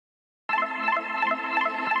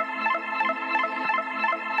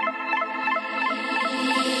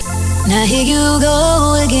Now here you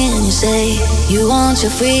go again, you say you want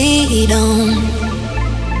your freedom.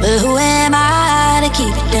 But who am I to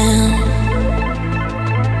keep it down?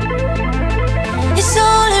 It's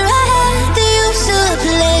only right that you should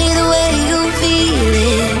play the way you feel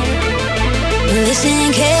it.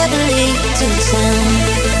 Listen carefully to the sound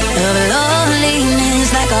of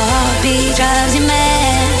loneliness, like a heartbeat drives you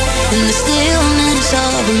mad. In the stillness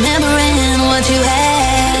of remembering what you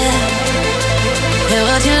had, and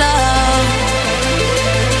what you love,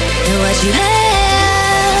 and what you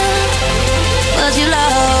have, what you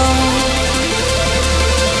love.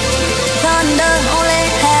 Thunder only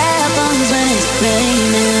happens when it's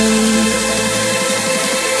raining.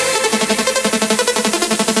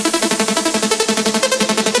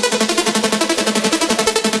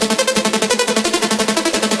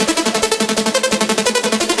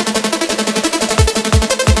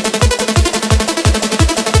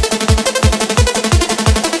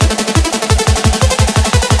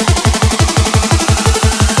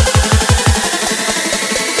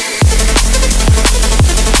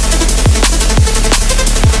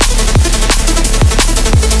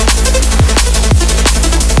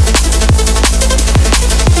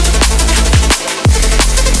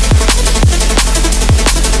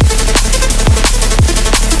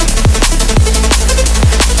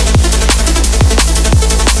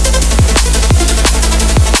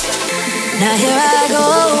 Now here I go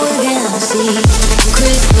again, see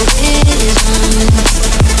crystal vision.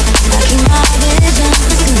 I keep my vision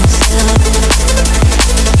to myself.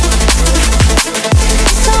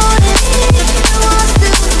 It's only me that wants to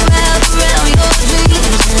wrap around your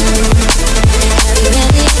dreams. Have you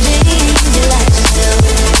any dreams you like yourself?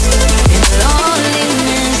 And the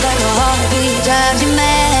loneliness, like a heartbeat, drives you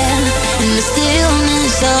mad. In the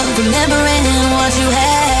stillness of remembering what you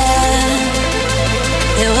had,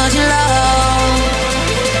 and what you love,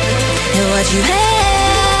 and what you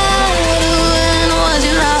had, and what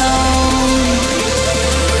you love.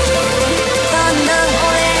 Thunder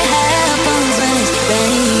only happens when it's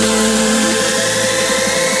raining.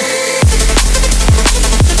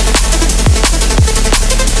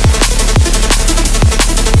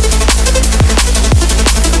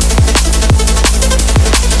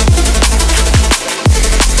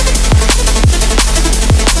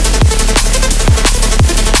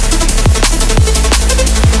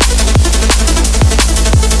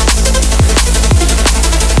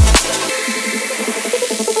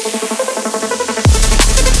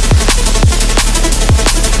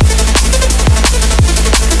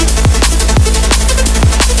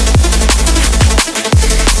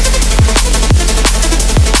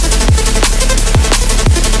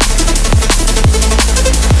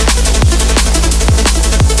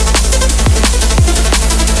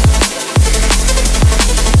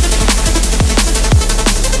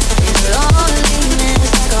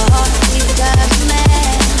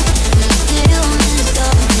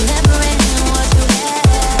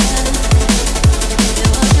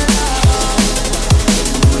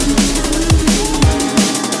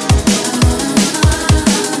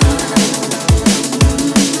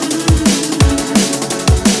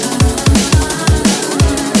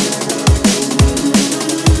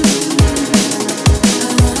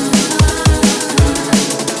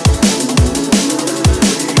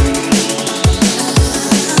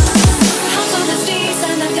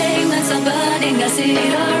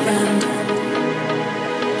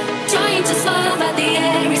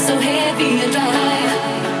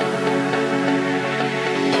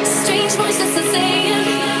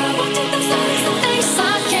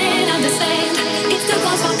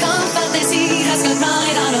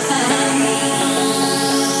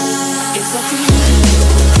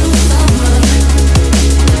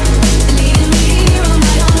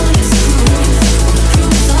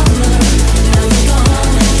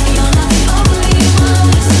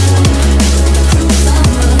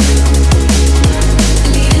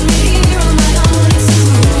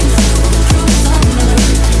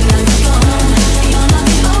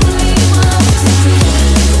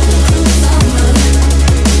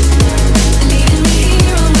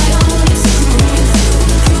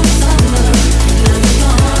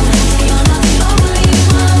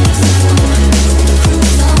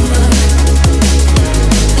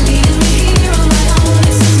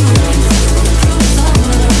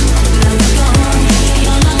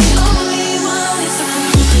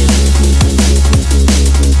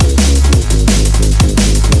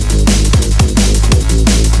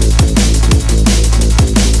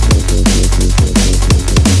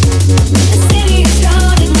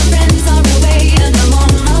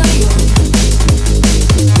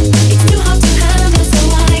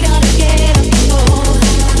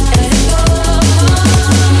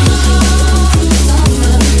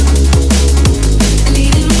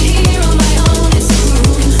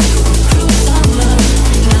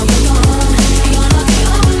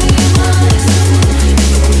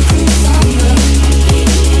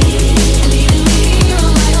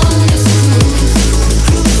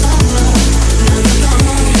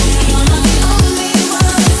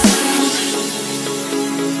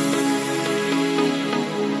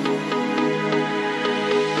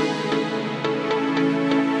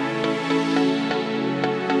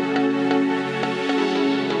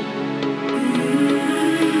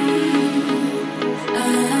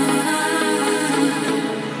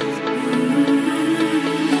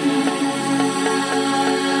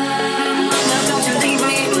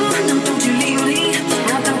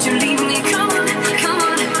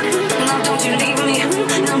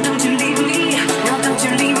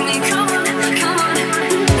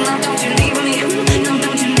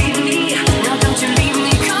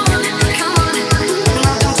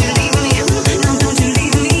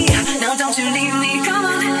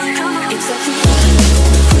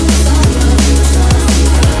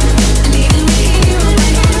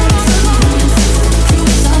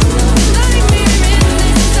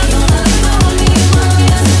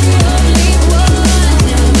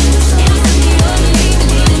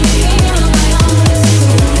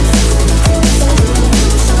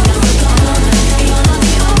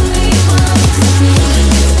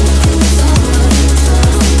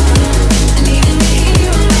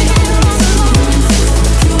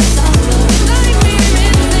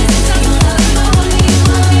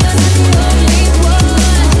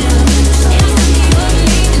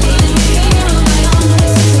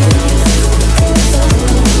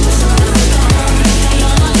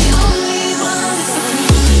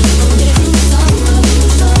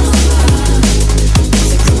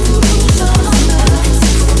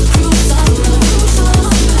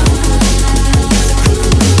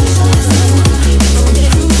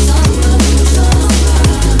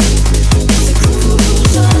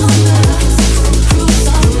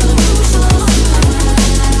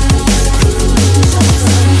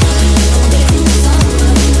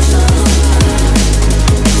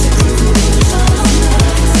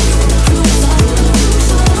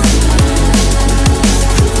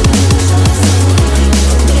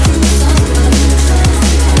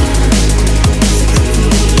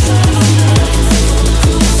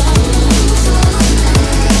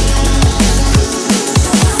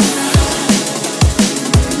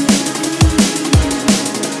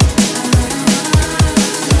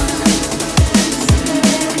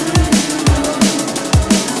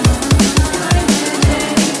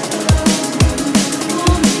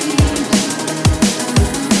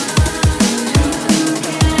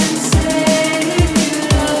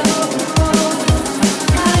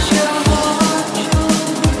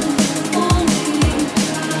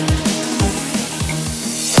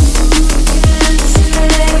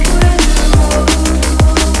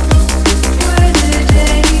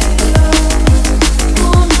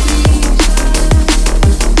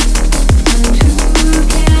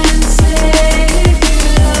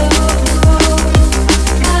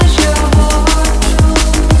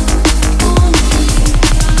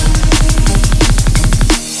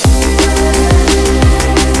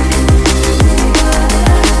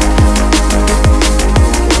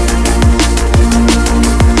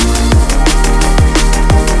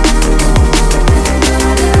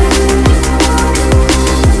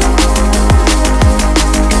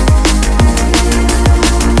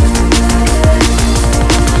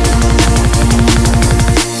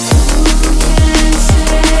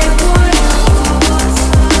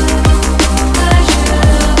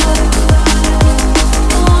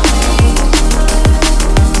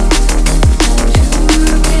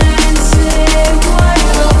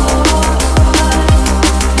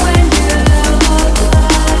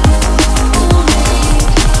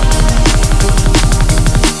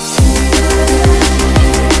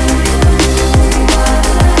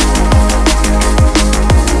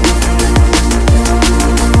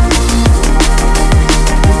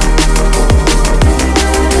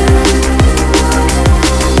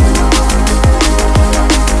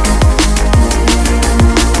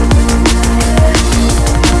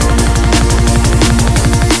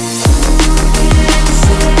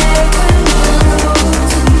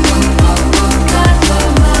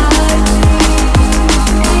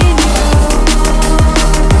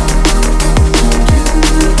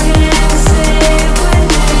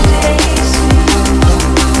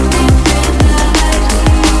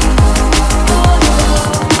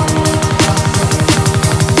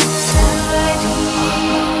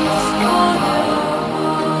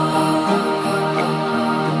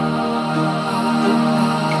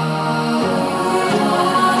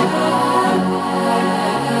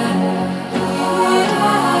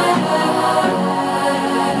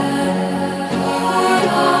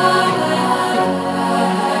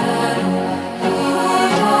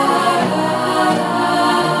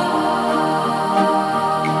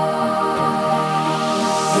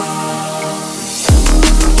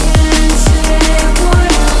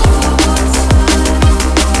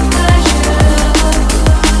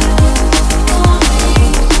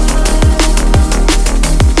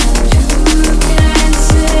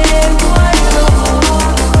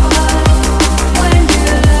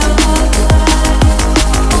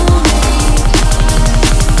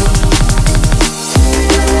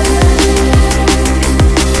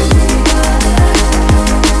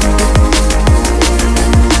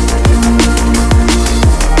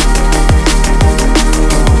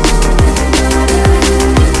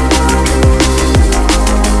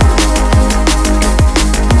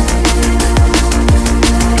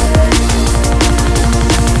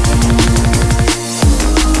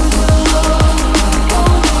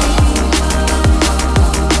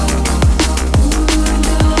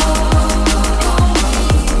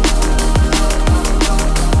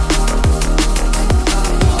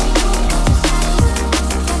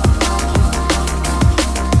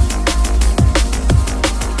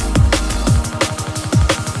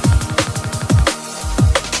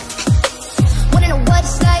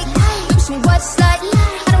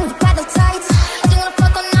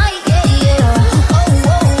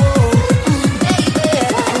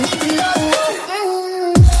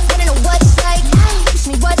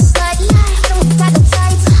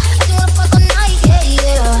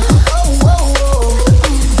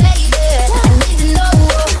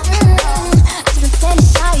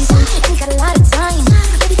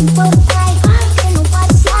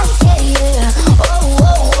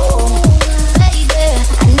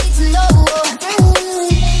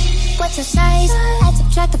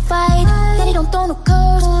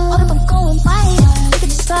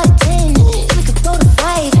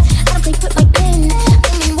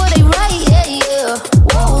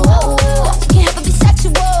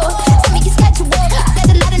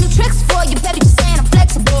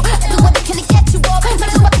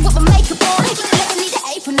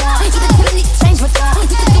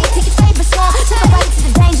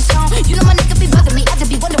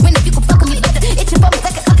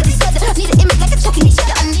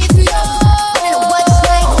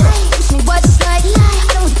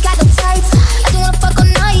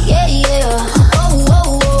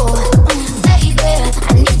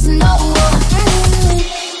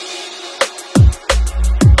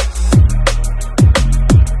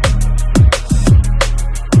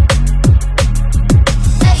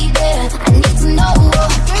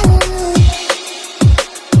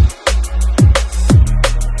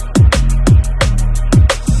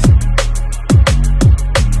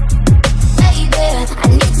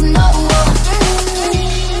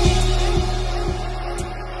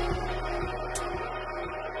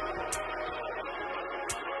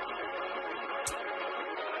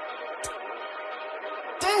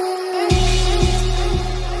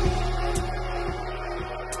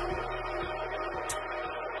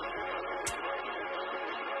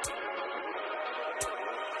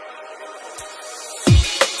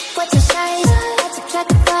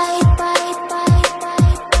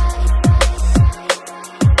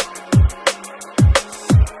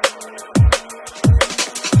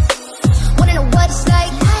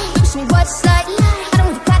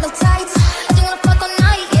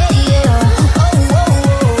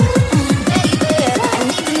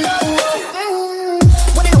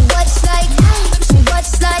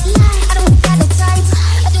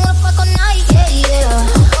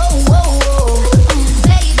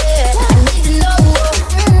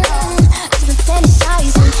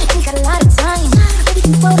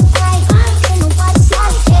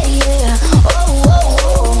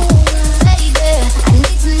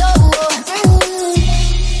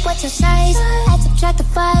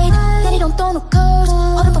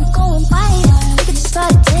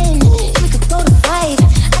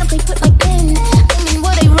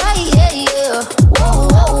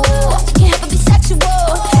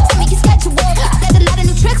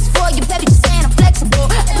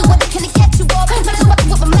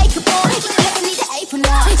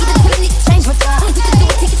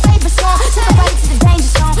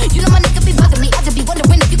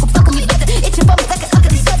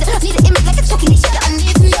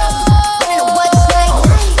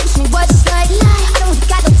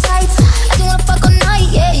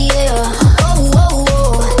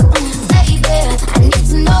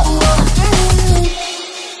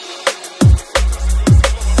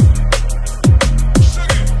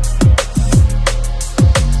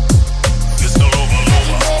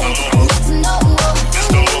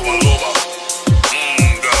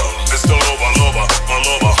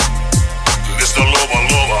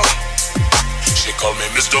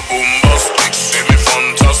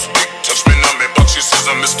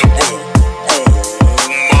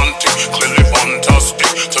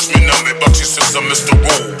 says I'm Mr.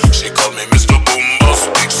 Woo. She call me Mr.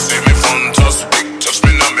 Boombastic, say me fantastic. Touch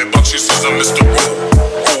me on me back, she says I'm Mr. Woo.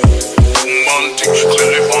 Romantic,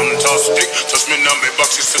 clearly fantastic. Touch me on me back,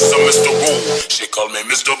 she says I'm Mr. Woo. She call me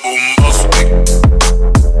Mr. Boombastic.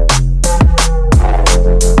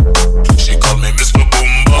 She call me Mr.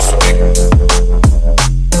 Boombastic.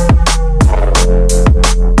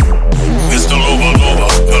 Mr. Lover,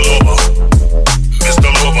 lover, lover. Mr.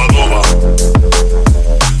 Lover, lover.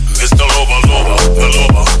 Mr. Lover, lover,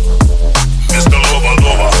 lover. Mr. Lover,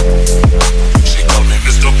 lover. She call me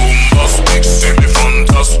Mr. Boombastic, say me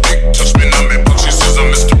fantastic. Touch me on me back, she says I'm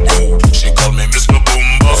Mr. Woo. She call me Mr.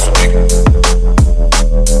 Boombastic.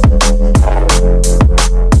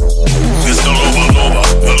 Mr. Lover, lover,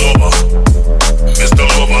 lover. Mr.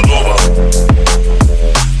 Lover, lover.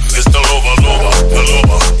 Mr. Lover, lover,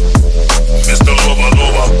 lover. Mr. Lover,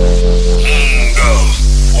 lover. Girl,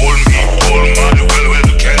 hold me, hold my well,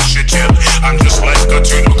 can she tell? I'm just like a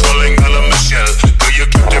tuna calling Ella Michelle. Girl, you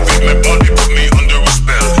captivate my body, put me under a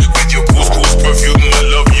spell. With your couscous perfume, I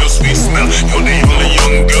love your sweet smell. You're the only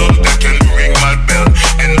young girl that can ring my bell.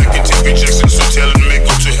 And I can take rejection, so tell me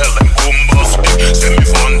go to hell. I'm bombastic, send me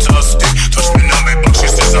fantastic. Touch me now, my back, she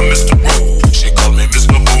says I'm Mr. Woo. She call me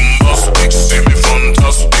Mr. Boombastic, say me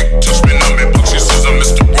fantastic. Touch me now, my back, she says I'm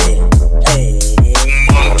Mr. Woo.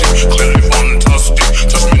 Romantic, clearly fantastic.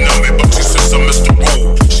 Touch me now, my back, she says I'm Mr.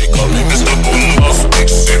 Woo. She call me Mr. Boombastic,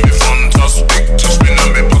 say me fantastic. Touch me now,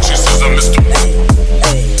 my back, she says I'm Mr. Woo.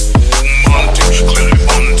 Romantic, clearly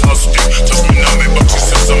fantastic. Touch me now, my back, she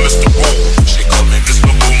says I'm Mr. Woo. She call me Mr.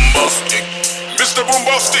 Boombastic. Mr.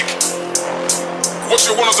 Boombastic. What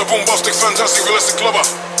you want is a bombastic, fantastic, realistic lover.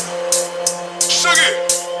 Shaggy.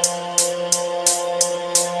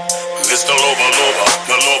 Mr. Lover, lover,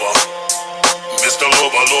 my lover. Mr.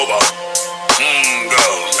 Lover, lover.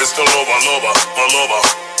 Girl. Mr. Lover, lover, my lover.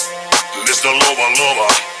 Mr. Lover,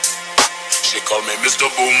 lover. She call me Mr.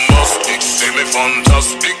 Boombastic, say me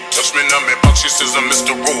fantastic. Touch me on me back, she says I'm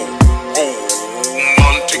Mr.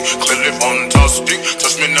 Romantic, clearly fantastic.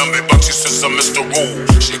 Touch me on me back, she says I'm Mr. Woo.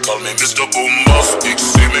 She call me Mr. Boombastic,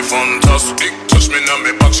 say me fantastic. Touch me on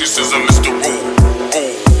me back, she says I'm Mr. Romantic,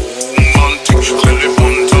 clearly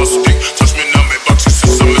fantastic. Touch me on me back, she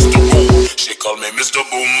says I'm Mr. Woo. She call me Mr.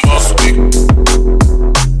 Boombastic.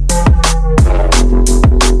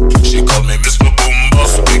 She call me Mr.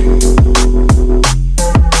 Boombastic.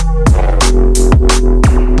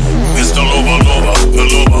 Mr. Lover, lover,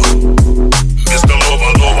 lover. Mr.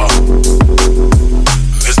 Lover, lover.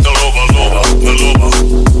 Mr. Lover, lover, lover.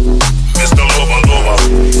 Mr. Lover, lover.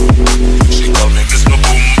 She call me Mr.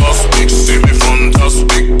 Boombastic, say me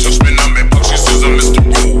fantastic. Touch me on me back, she says I'm Mr.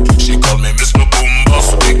 Woo. She call me Mr.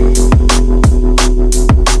 Boombastic.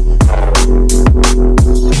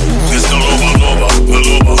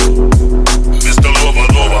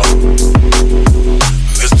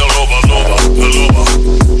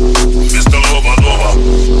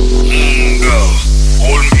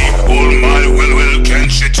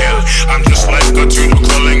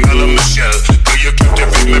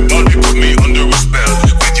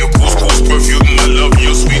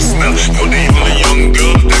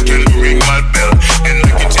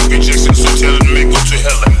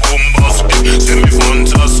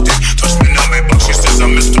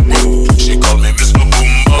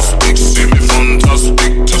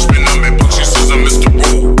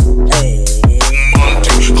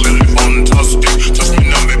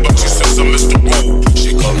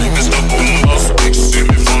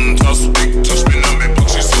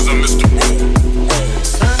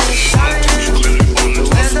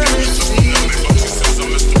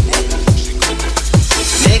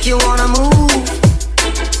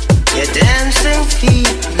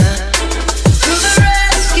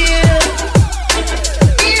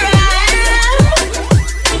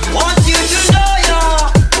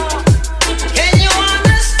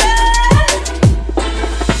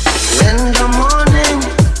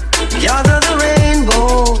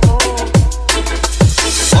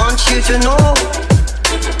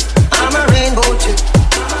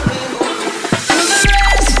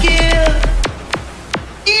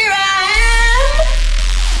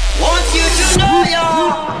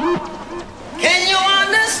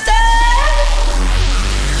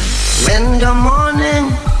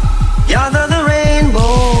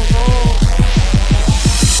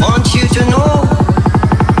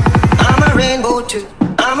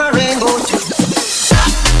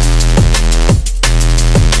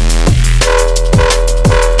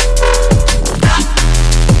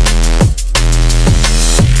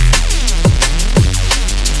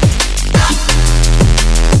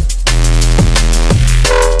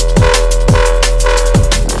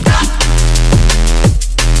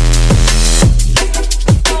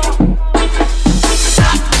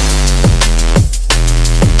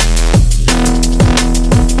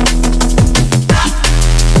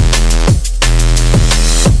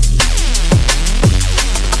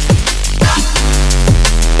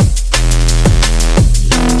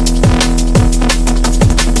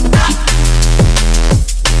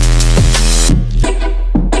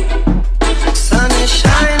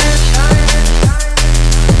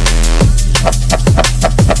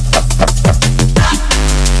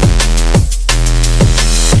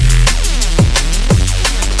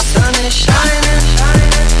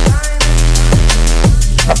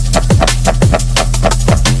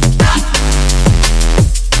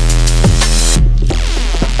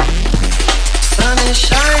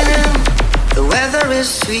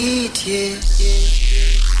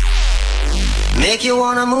 you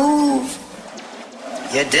wanna move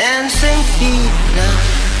your dancing feet now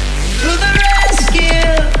to the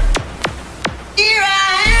rescue. Here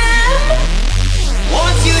I am.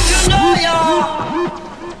 Want you to know you're.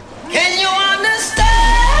 Can you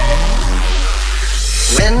understand?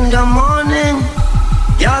 When the morning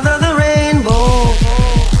gather the rainbow.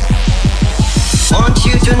 Want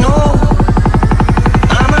you to know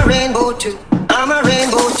I'm a rainbow too. I'm a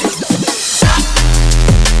rainbow too.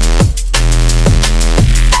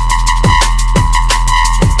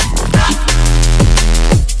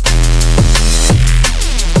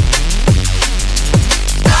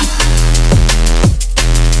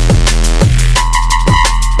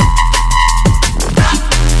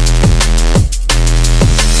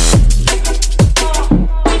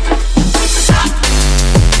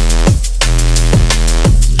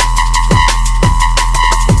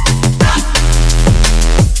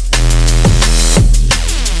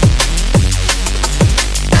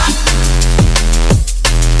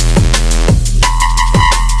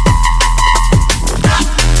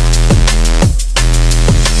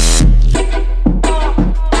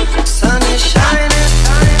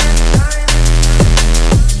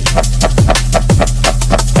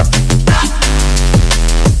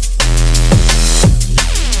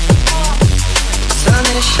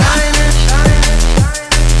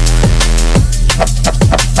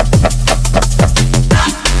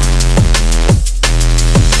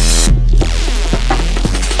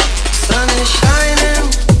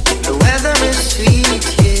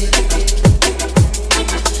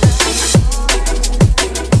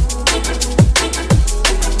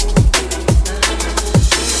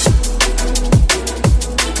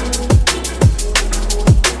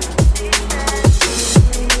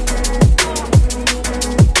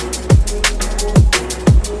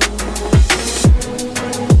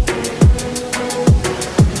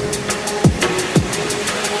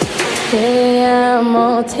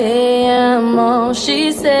 Te amo,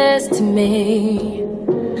 she says to me.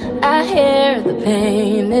 I hear the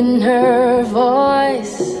pain in her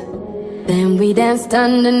voice. Then we danced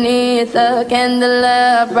underneath a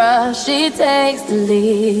candelabra. She takes the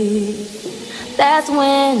lead. That's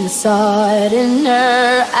when I saw it in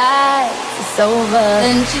her eyes. It's over.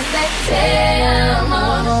 Then she said, Te amo,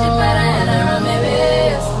 she para me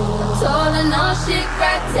ves. I told her no, she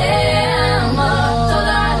cried, Te amo. Told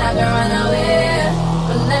her I like her run away.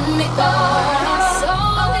 Let me go.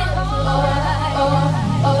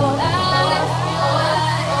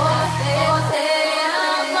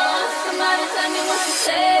 Somebody tell me what you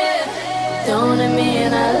said. Don't it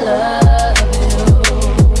mean I love you?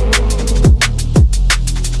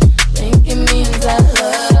 Think it means I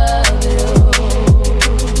love you.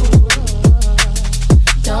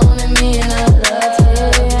 Don't it mean I love you?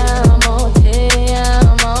 Te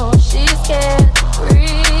amo, she's scared to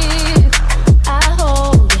breathe. I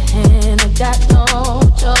hold your hand, I got no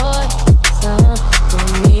choice. Put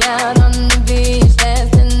me out on the beach,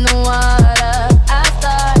 dance in the water. I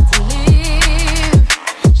start to leave.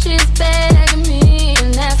 She's begging me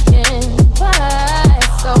and asking why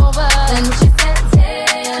it's over. Then she said, Te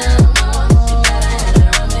amo, she better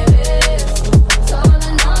run me with. Told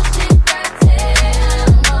her no, she cried, Te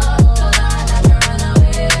amo. Told her I never run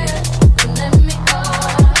away. Let me go.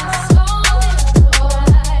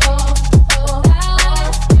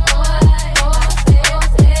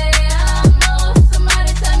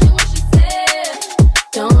 Somebody tell me what she said.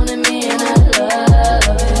 Don't it mean I love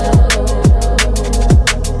you?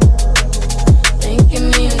 Think it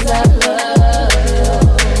means I love you.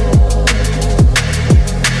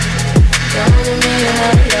 Don't it mean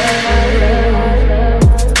I love you?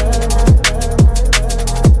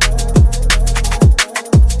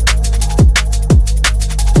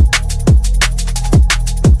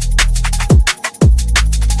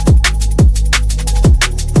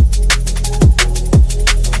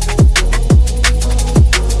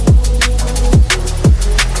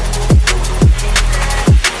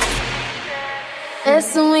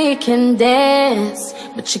 Listen, we can dance,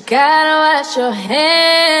 but you gotta wash your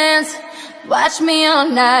hands. Watch me all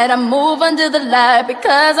night, I move under the light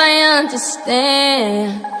because I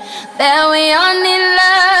understand that we all need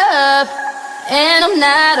love, and I'm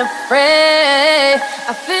not afraid.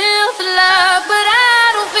 I feel the love, but I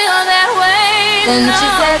don't feel that way. Then she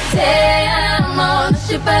said, Te amo,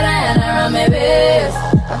 she para me ves.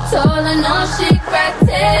 I told her no, she cried,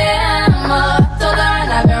 Te amo. Told her I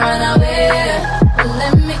never run away.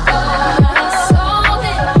 Let me go.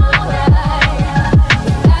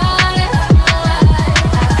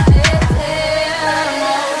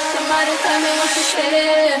 Somebody tell me what you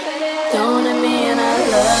said. Don't it mean I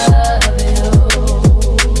love you?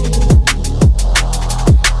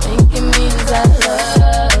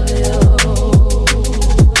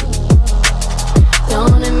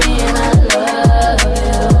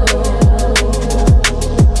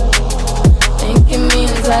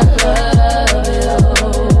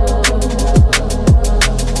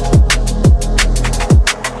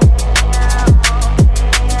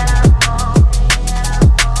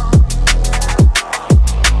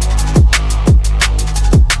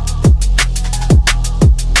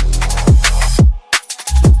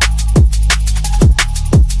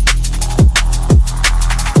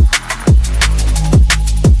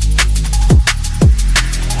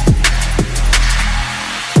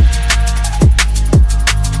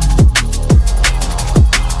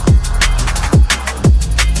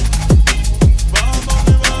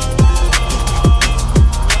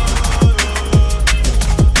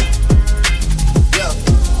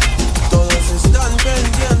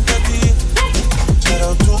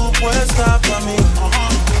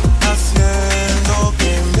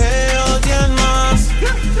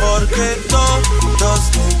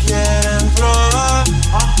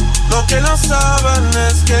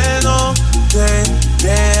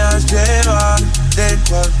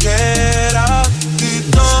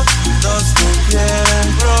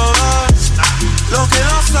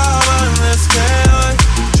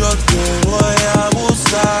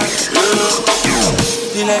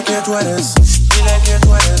 eres, dile que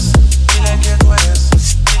tú eres, dile que tú eres,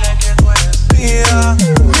 dile que tú eres mía,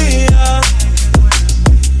 mía.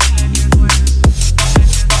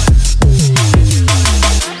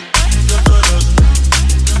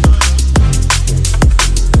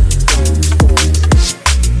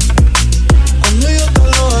 Cuando yo te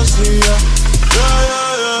lo hacía,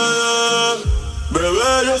 bebé,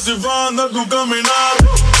 yo soy fan de tu caminar.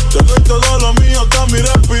 Te doy todo lo mío hasta mi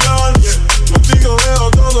respirar. Contigo veo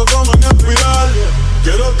todo como en espiral.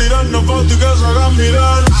 Quiero tirarnos fotos y que se hagan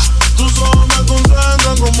mirar. Tus ojos me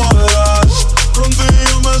concentran como adelar.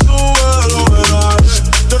 Contigo me sube lo veral.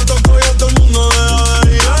 Te toco y todo el mundo deja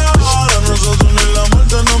de ir. Ahora nosotros ni la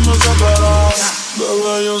muerte nos me separa.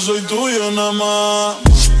 Bebé, yo soy tuyo nada más.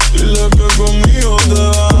 Dile que conmigo te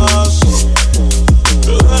vas.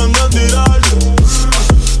 Que dejen de tirar.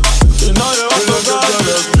 Y nadie va a tocar. Tú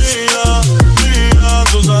eres mía, mía.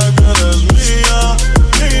 Tú sabes que eres mía,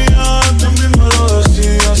 mía. Tú mismo lo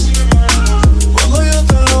decías cuando yo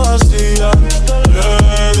te lo hacía.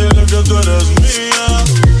 Dile que tú eres mía,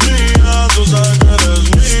 mía. Tú sabes que eres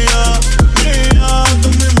mía, mía. Tú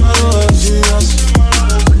mismo lo decías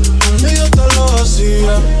cuando yo te lo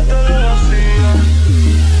hacía.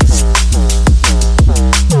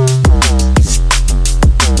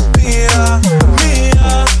 Mía,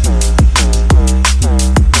 mía.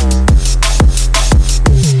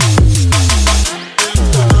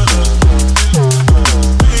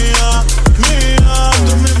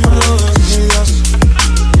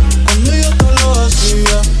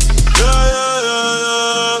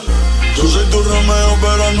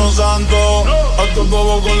 Santo, hasta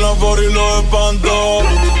bobo con la for y los espanto.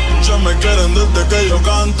 Ya me quieren desde que yo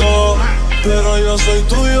canto, pero yo soy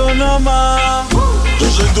tuyo nada más.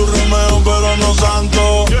 Yo soy tu Romeo, pero no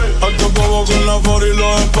santo. Hasta bobo con la for y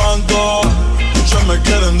los espanto. Ya me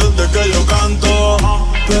quieren desde que yo canto,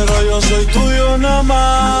 pero yo soy tuyo nada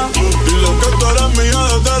más. Dile que tú eres mía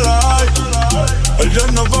desde la high. El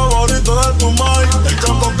yerno favorito de tu mai. El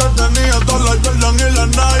campo que tenía todas las Jordan y las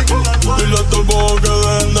Nike. Dile a todo el bobo que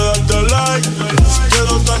dejen de darte like.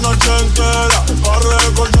 Quiero esta noche entera para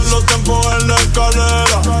recordar los tiempos en la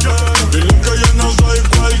escalera. Dile que yo no soy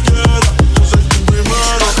cualquiera. Yo soy tu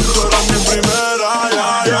primero, tú eres mi primera.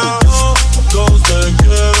 Ya. Todos te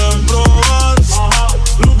quieren probar.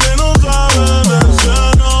 Lo que no saben es que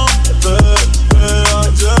no te dejas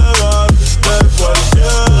llevar de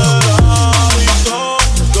cualquiera.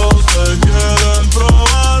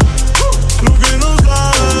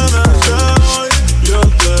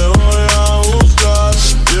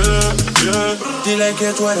 Dile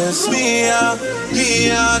que tú eres mía,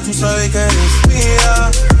 mía. Tú sabes que eres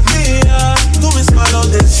mía, mía. Tú misma lo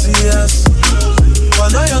decías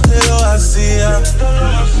cuando yo te lo hacía.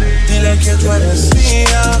 Dile que tú eres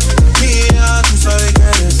mía, mía. Tú sabes que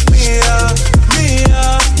eres mía,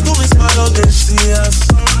 mía. Tú misma lo decías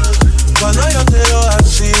cuando yo te lo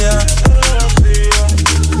hacía.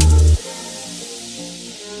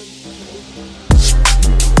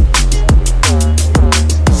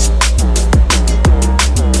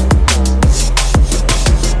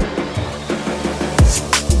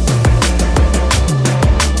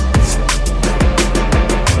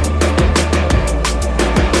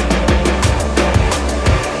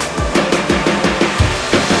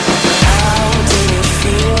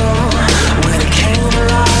 Came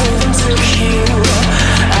alive and took you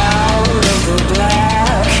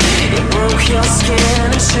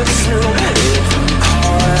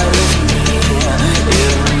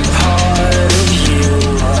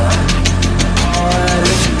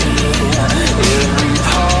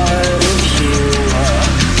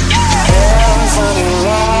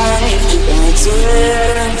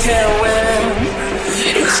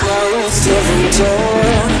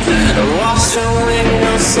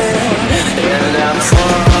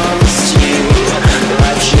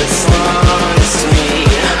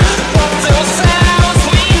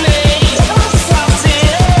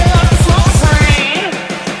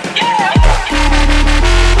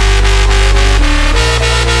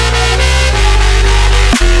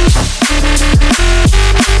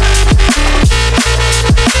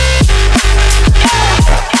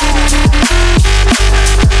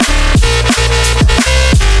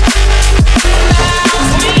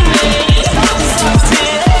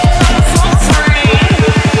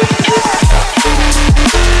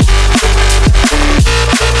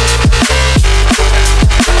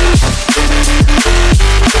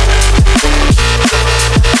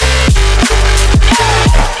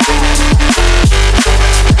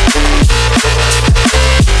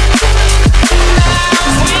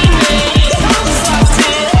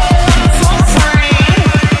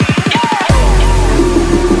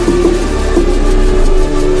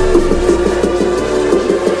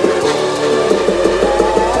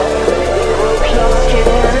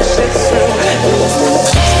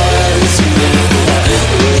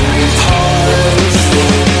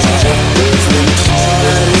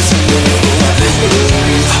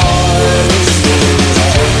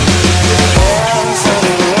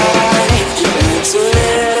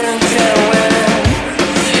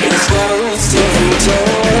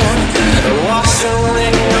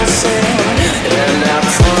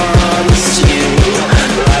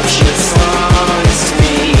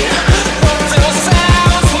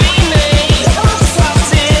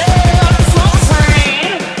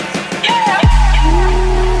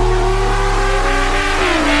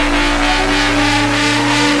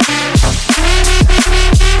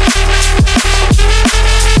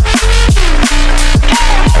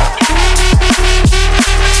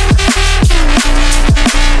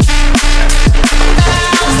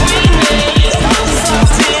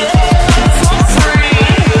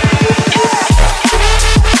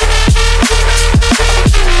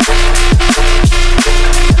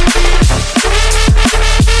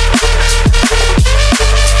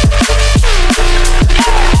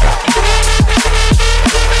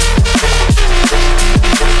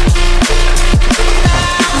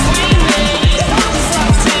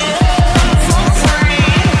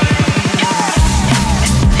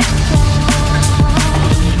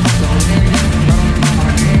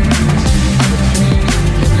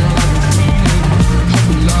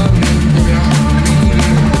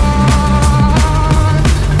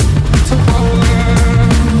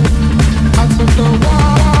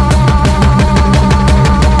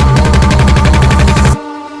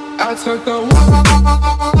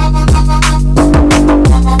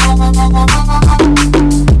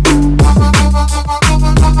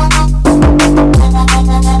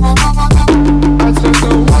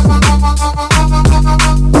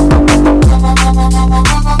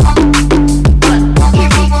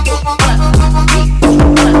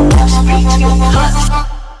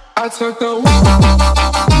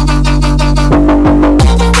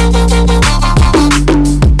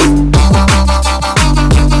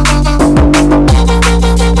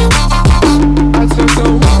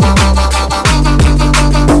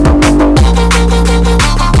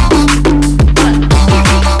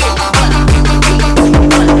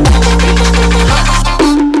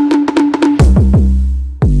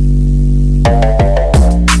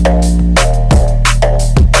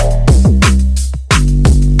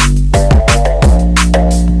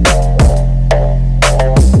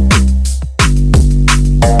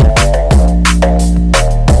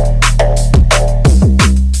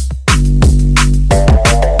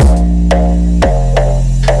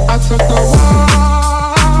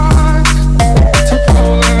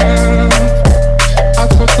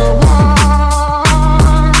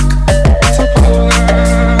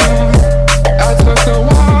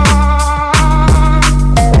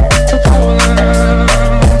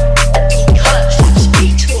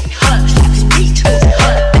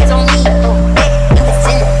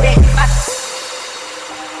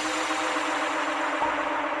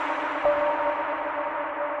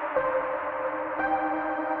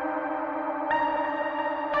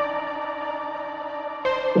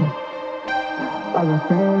I've been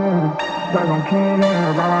feeling, back on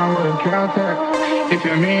Keenan, riding with a Caltech. If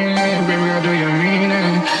you mean it, baby girl, do you mean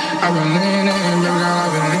it? I've been leaning, baby girl,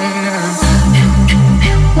 I've been leaning.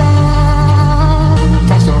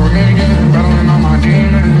 Phone's still ringing, battling all my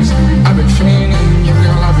demons. I've been fiending, yeah,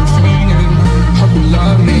 girl, I've been fiending. Hope you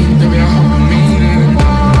love me, baby, I hope you mean it.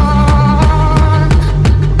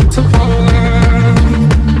 To Poland,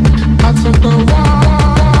 I took the walk.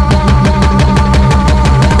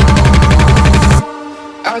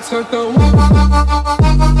 I took the walk.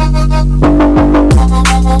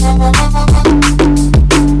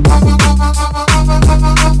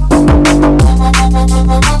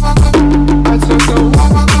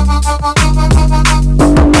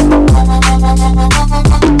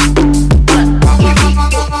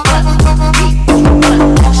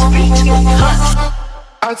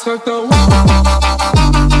 I took the walk.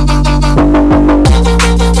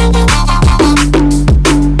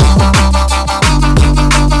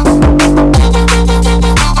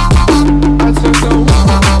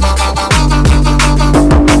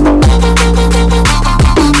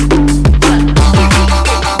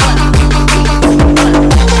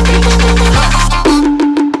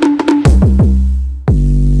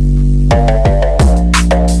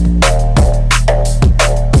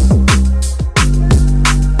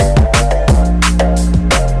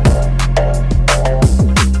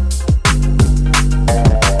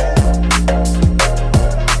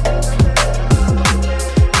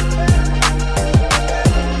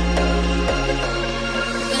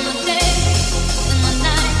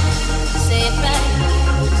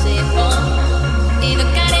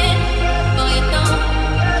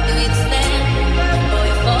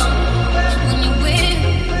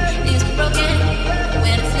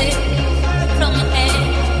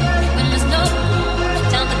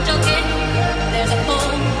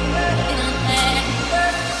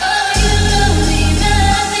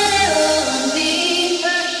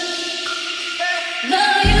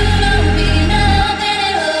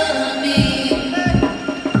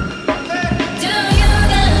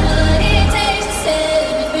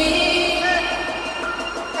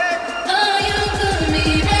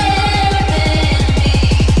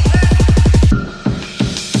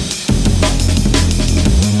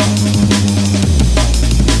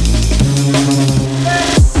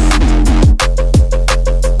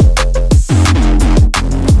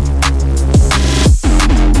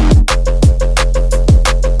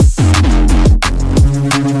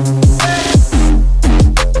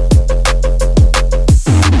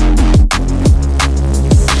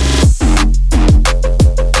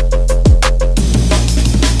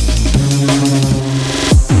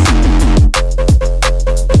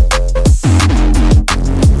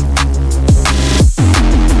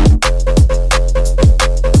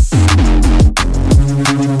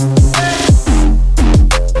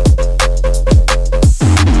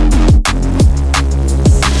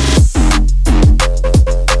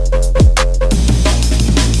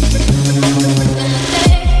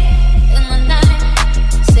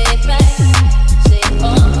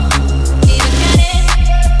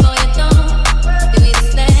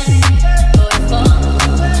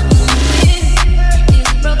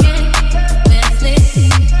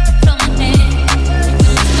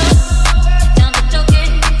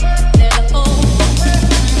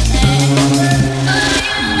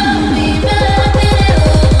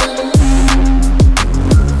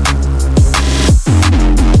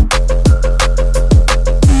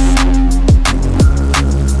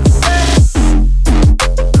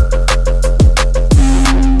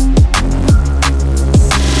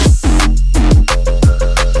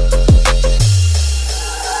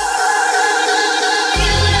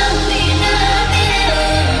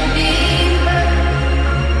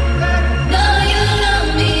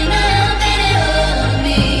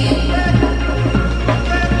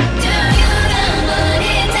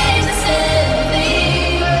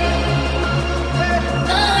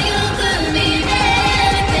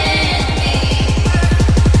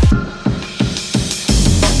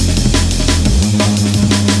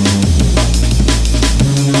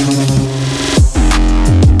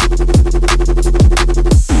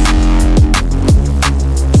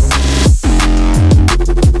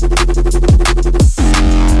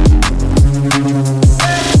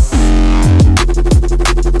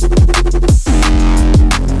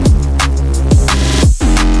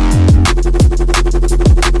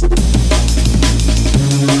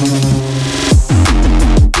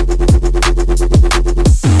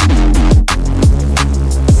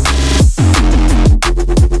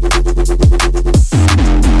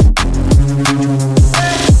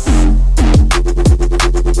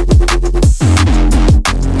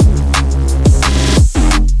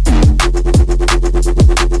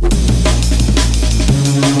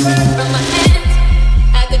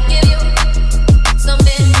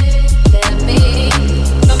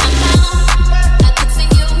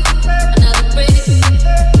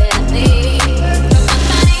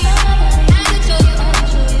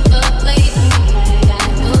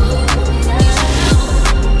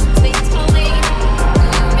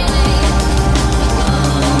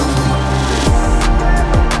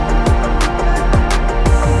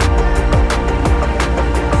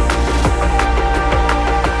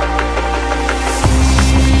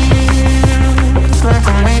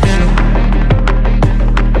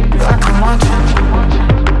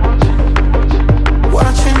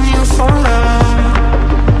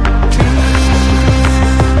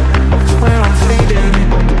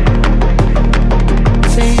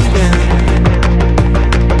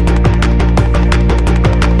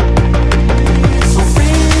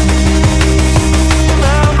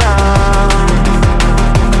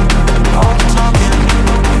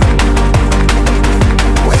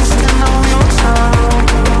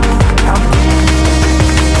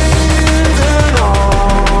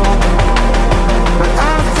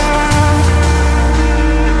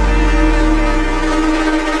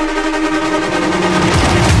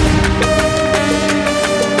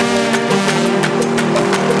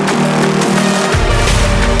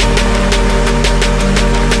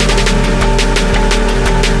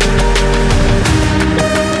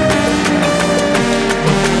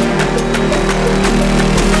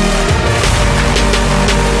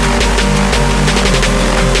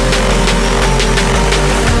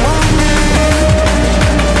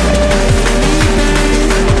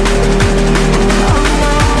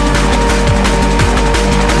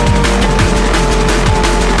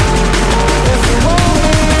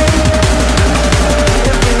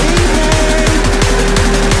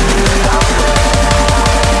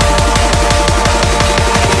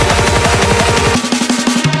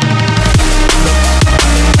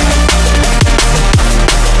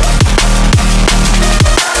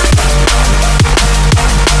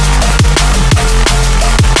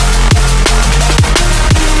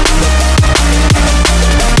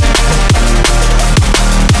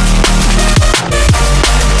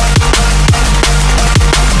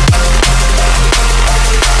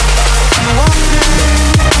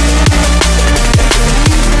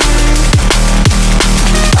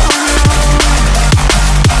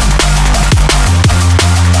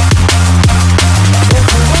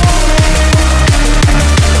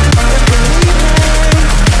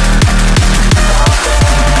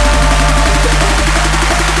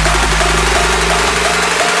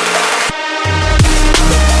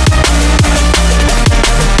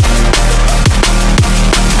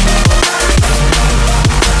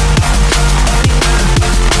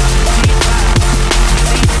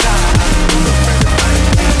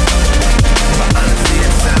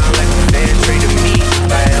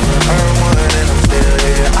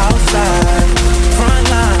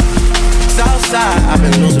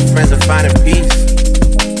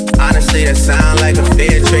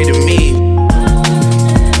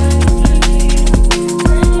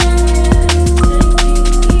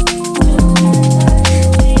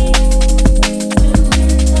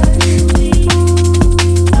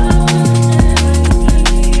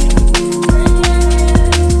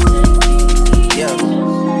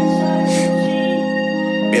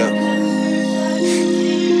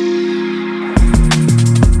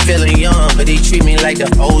 like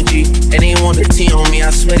the OG. And they want the T on me,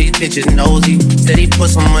 I swear these bitches nosy. Said he put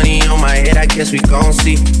some money on my head, I guess we gon'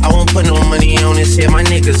 see. I won't put no money on this head, my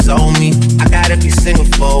niggas owe me. I gotta be single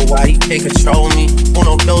for a while, he can't control me.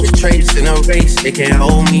 Uno, those traits in a race, they can't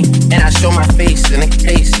hold me. And I show my face in a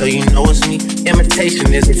case, so you know it's me.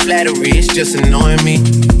 Imitation isn't flattery, it's just annoying me.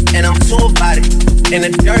 And I'm too about it. In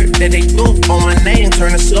the dirt that they threw on my name,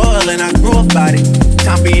 turn to soil, and I grew about it.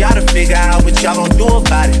 Time for y'all to figure out what y'all gon' do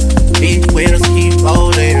about it. Big wheels keep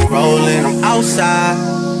rolling and rolling. I'm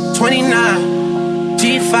outside, 29,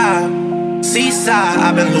 G5, Seaside.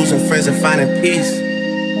 I've been losing friends and finding peace,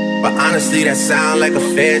 but honestly, that sound like a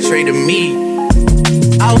fair trade to me.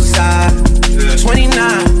 Outside, 29,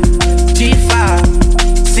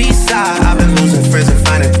 G5, Seaside. I've been losing friends and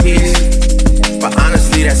finding peace, but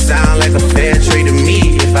honestly, that sound like a fair trade to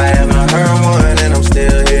me. If I ever heard one, and I'm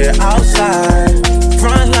still here outside.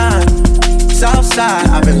 Front line, south side.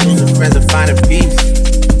 I've been losing friends and finding peace.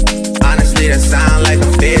 Honestly, that sound like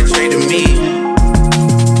a fair trade to me.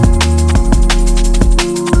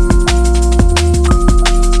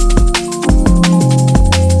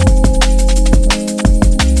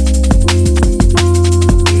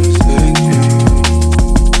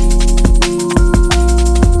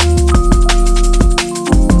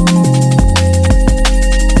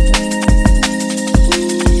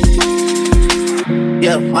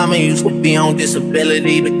 Mama used to be on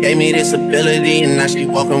disability, but gave me this ability. And now she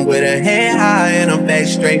walking with her head high and her back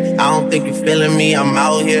straight. I don't think you feeling me, I'm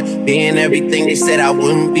out here being everything they said I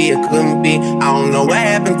wouldn't be, or couldn't be. I don't know what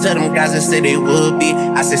happened to them guys that said they would be.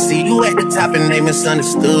 I said, see you at the top and they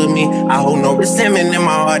misunderstood me. I hold no resentment in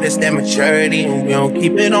my heart, that's that maturity. And we don't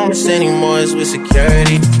keep it on us anymore, it's with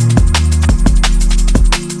security.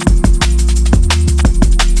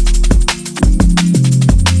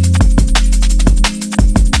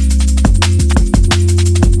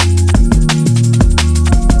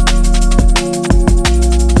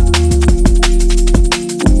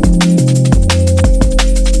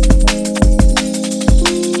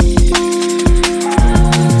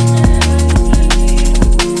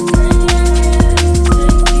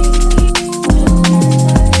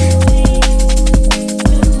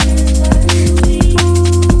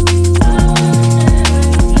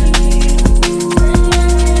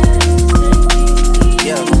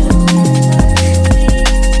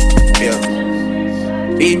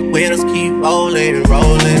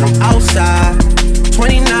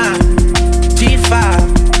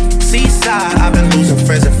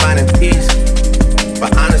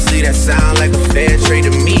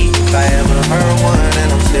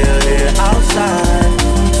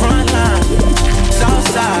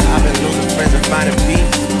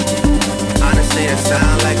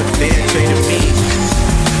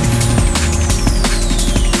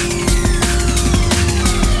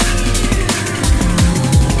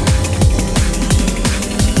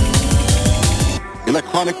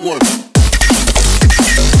 Electronic work.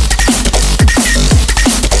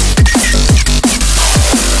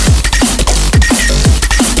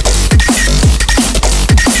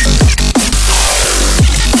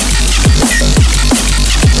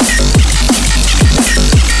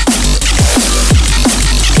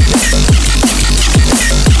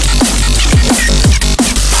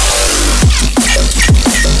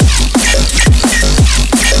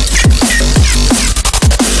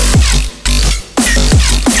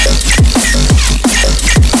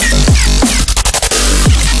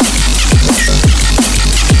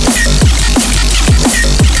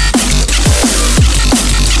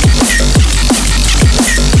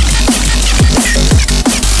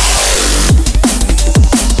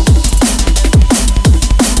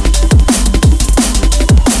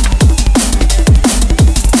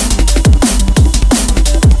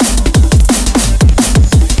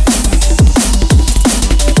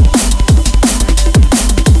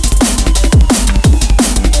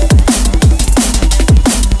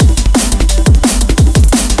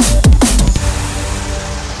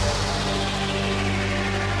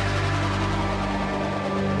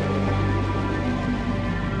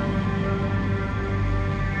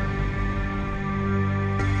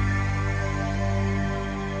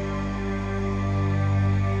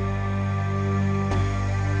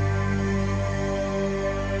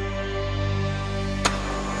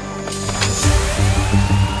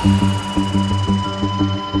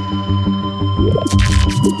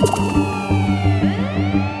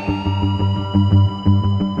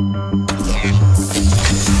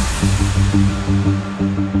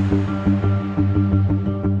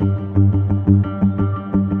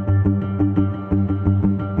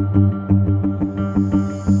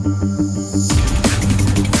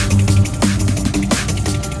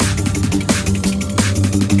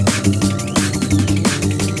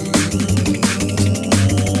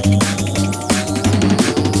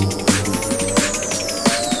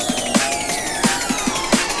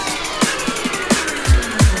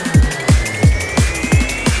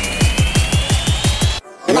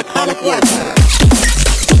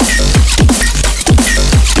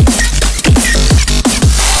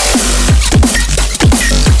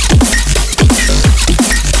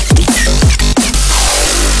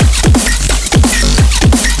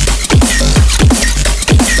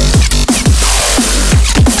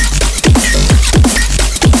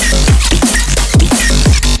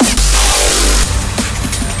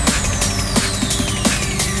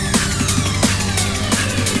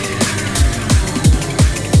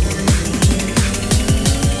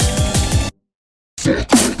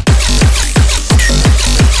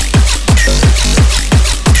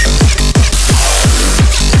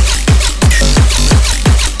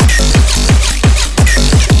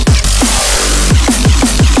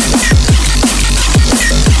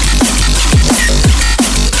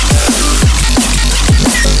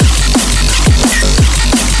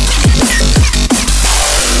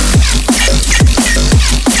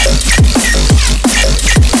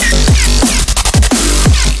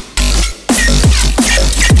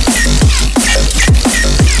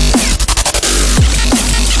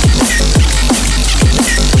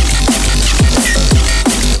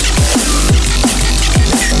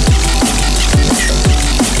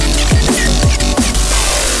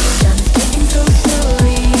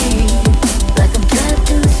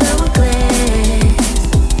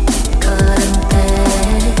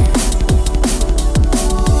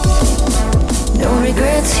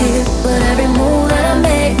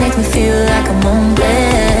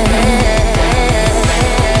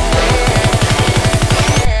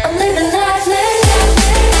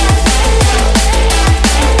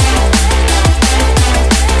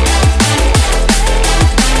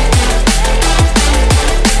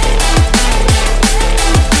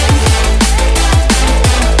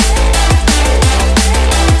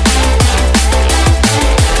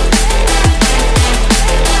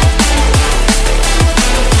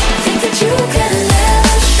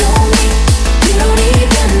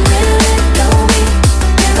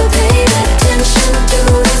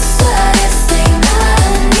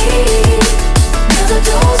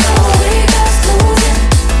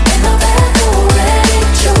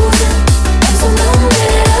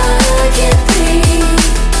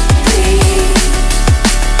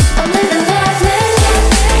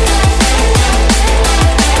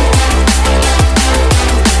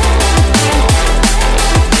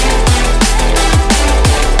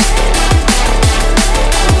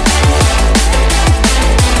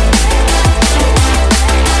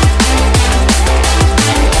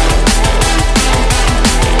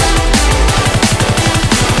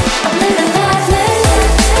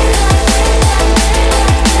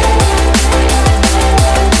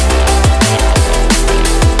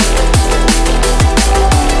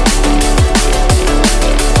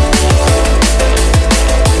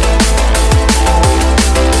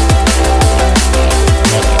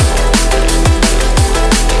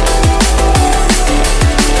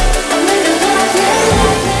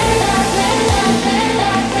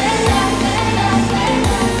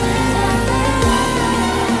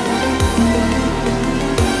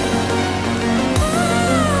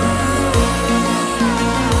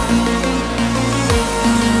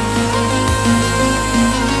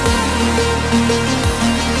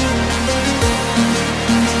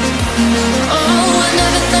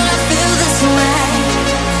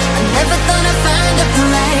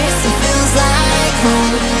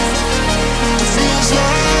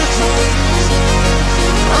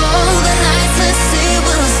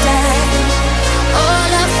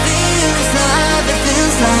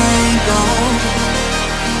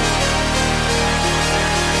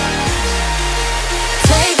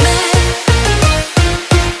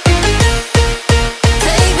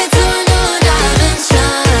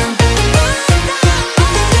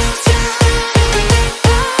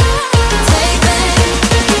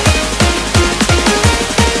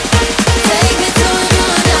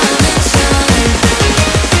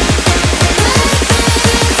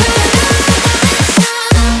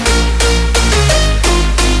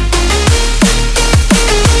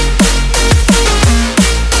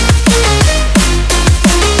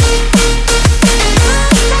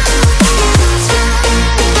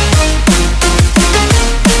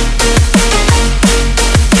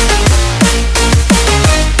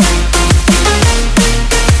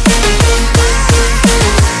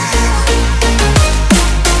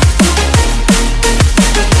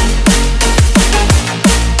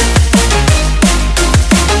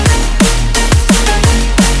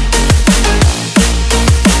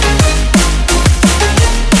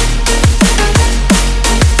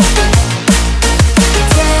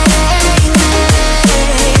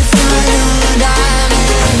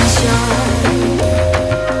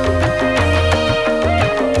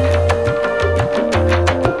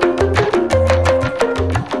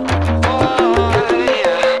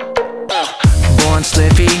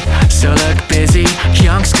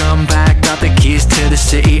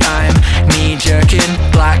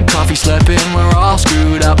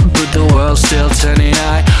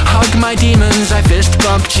 demons, I fist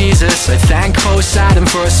bump Jesus. I thank Poseidon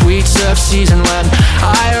for a sweet surf season. When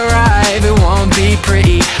I arrive, it won't be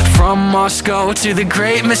pretty. From Moscow to the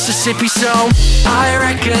great Mississippi. So I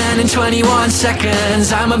reckon in 21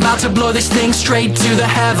 seconds I'm about to blow this thing straight to the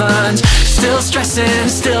heavens. Still stressing,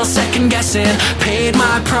 still second guessing. Paid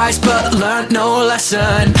my price but learned no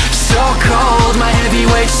lesson. So cold, my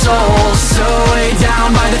heavyweight soul, so weighed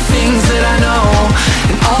down by the things that I know.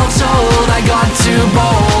 And all told, I got too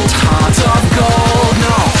bold. Heart of gold,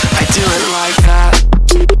 no, I do it like that.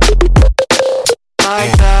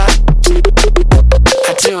 Like that.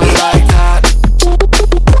 I do it like that.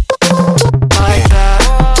 Like that.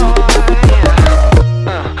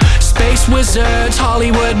 Space wizards,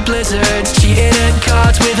 Hollywood blizzards, cheating at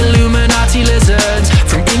cards with Illuminati lizards.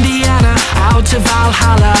 From Indiana out to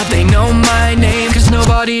Valhalla, they know my name cause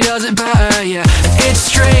nobody does it better, yeah. It's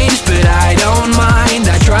strange but I don't mind.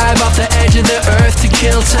 I drive off the edge of the earth to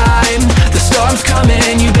kill time. The storm's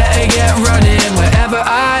coming, you better get running. Wherever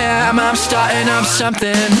I am, I'm starting up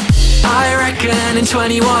something. I reckon in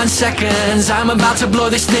 21 seconds I'm about to blow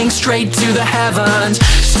this thing straight to the heavens.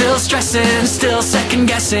 Still stressing, still second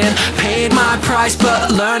guessing. Paid my price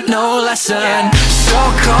but learned no lesson. So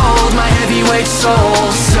cold, my heavyweight soul,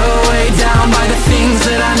 so weighed down by the things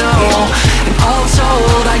that I know. And all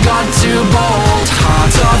told, I got too bold.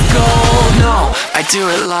 Heart of gold, no, I do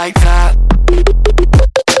it like that.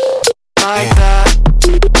 Like that.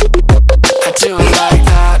 I do it like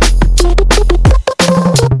that.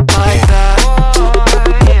 Like that.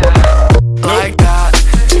 Like that.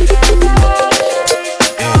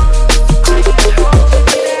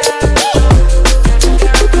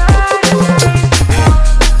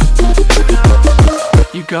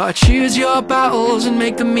 You gotta choose your battles and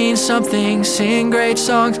make them mean something. Sing great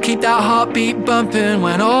songs, keep that heartbeat bumping.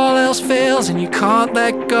 When all else fails and you can't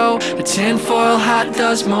let go, a tinfoil hat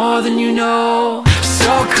does more than you know.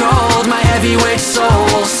 So cold, my heavyweight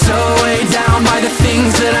soul, so weighed down by the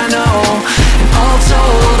things that I know. And all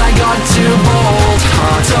told, I got too bold.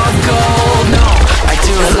 Heart of gold, no, I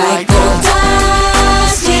do it like gold that.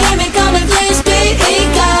 dust. You hear me coming, please speak,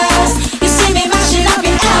 cause you see me mashing up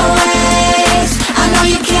your airwaves. I know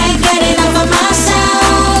you can't get enough of my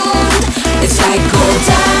sound. It's like gold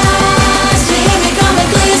dust. You hear me coming,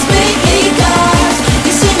 please speak, cause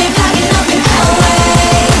you see me packing up your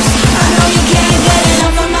airwaves. I know you can't get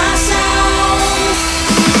enough of my sound.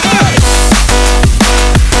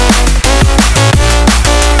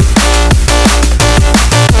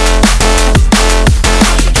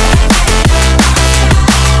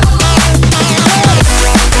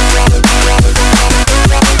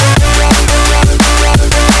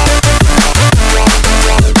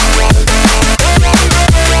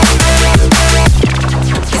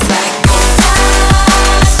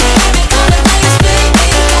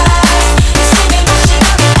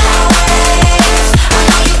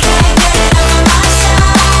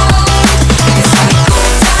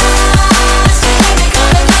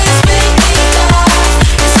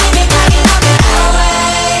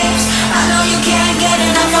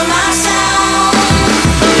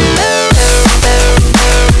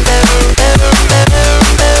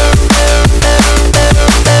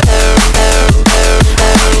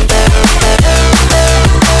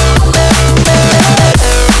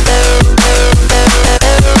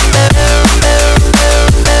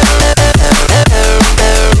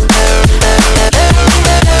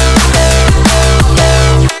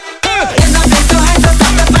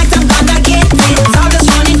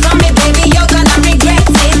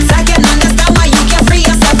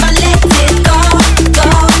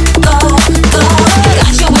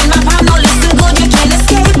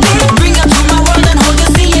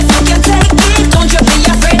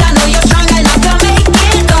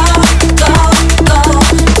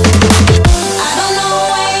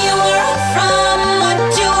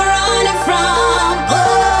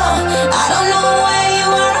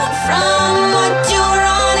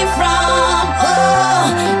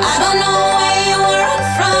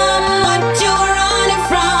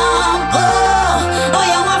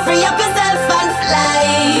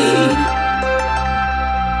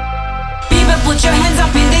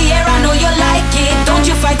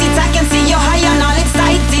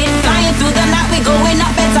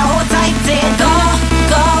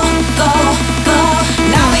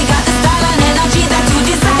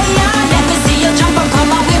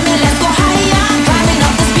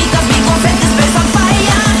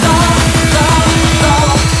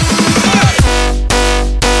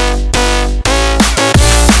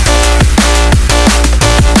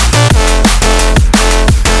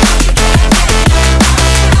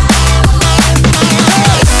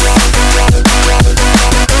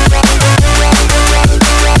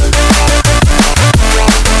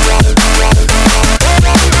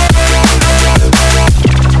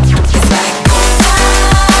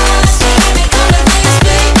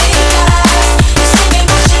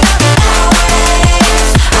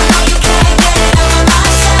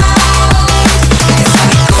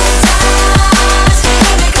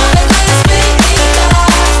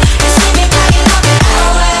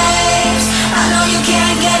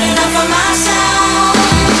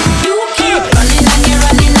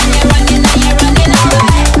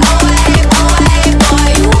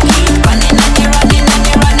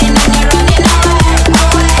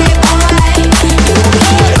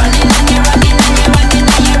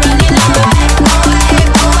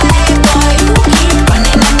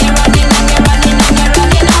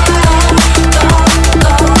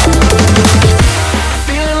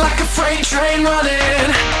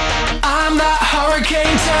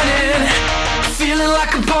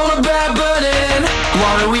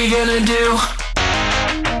 what are we gonna do?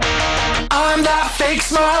 I'm that fake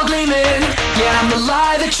smile gleaming. Yeah, I'm the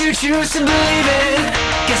lie that you choose to believe in.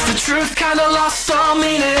 Guess the truth kinda lost all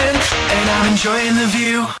meaning, and I'm enjoying the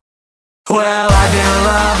view. Well, I've been a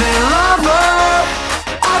loving lover,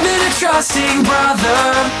 I've been a trusting brother.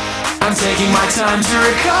 I'm taking my time to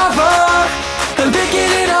recover, and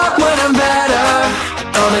picking it up when I'm better.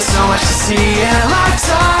 Oh, there's so much to see in a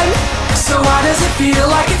lifetime, so why does it feel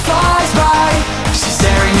like it flies by? She's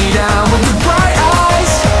staring me down with the bright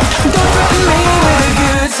eyes. Don't threaten me with a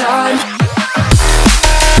good time.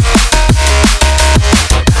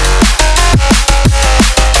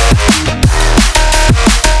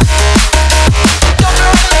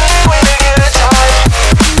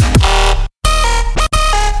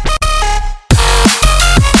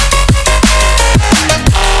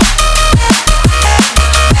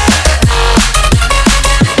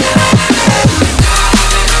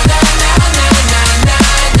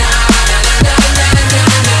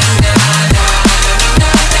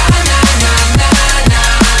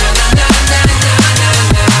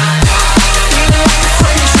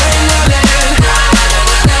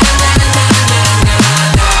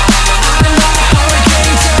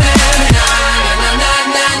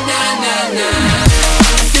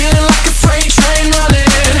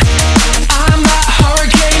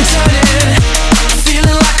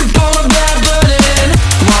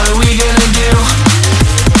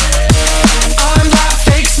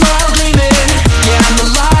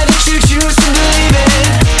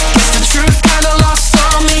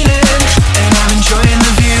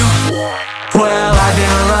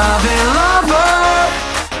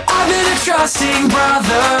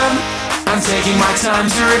 Time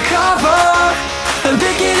to recover, and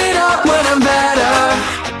picking it up when I'm better.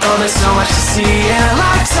 Oh, there's so much to see in a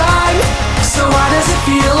lifetime, so why does it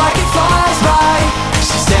feel like it flies by?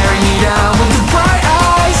 She's staring me down with the bright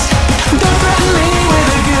eyes. Don't threaten me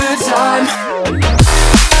with a good time.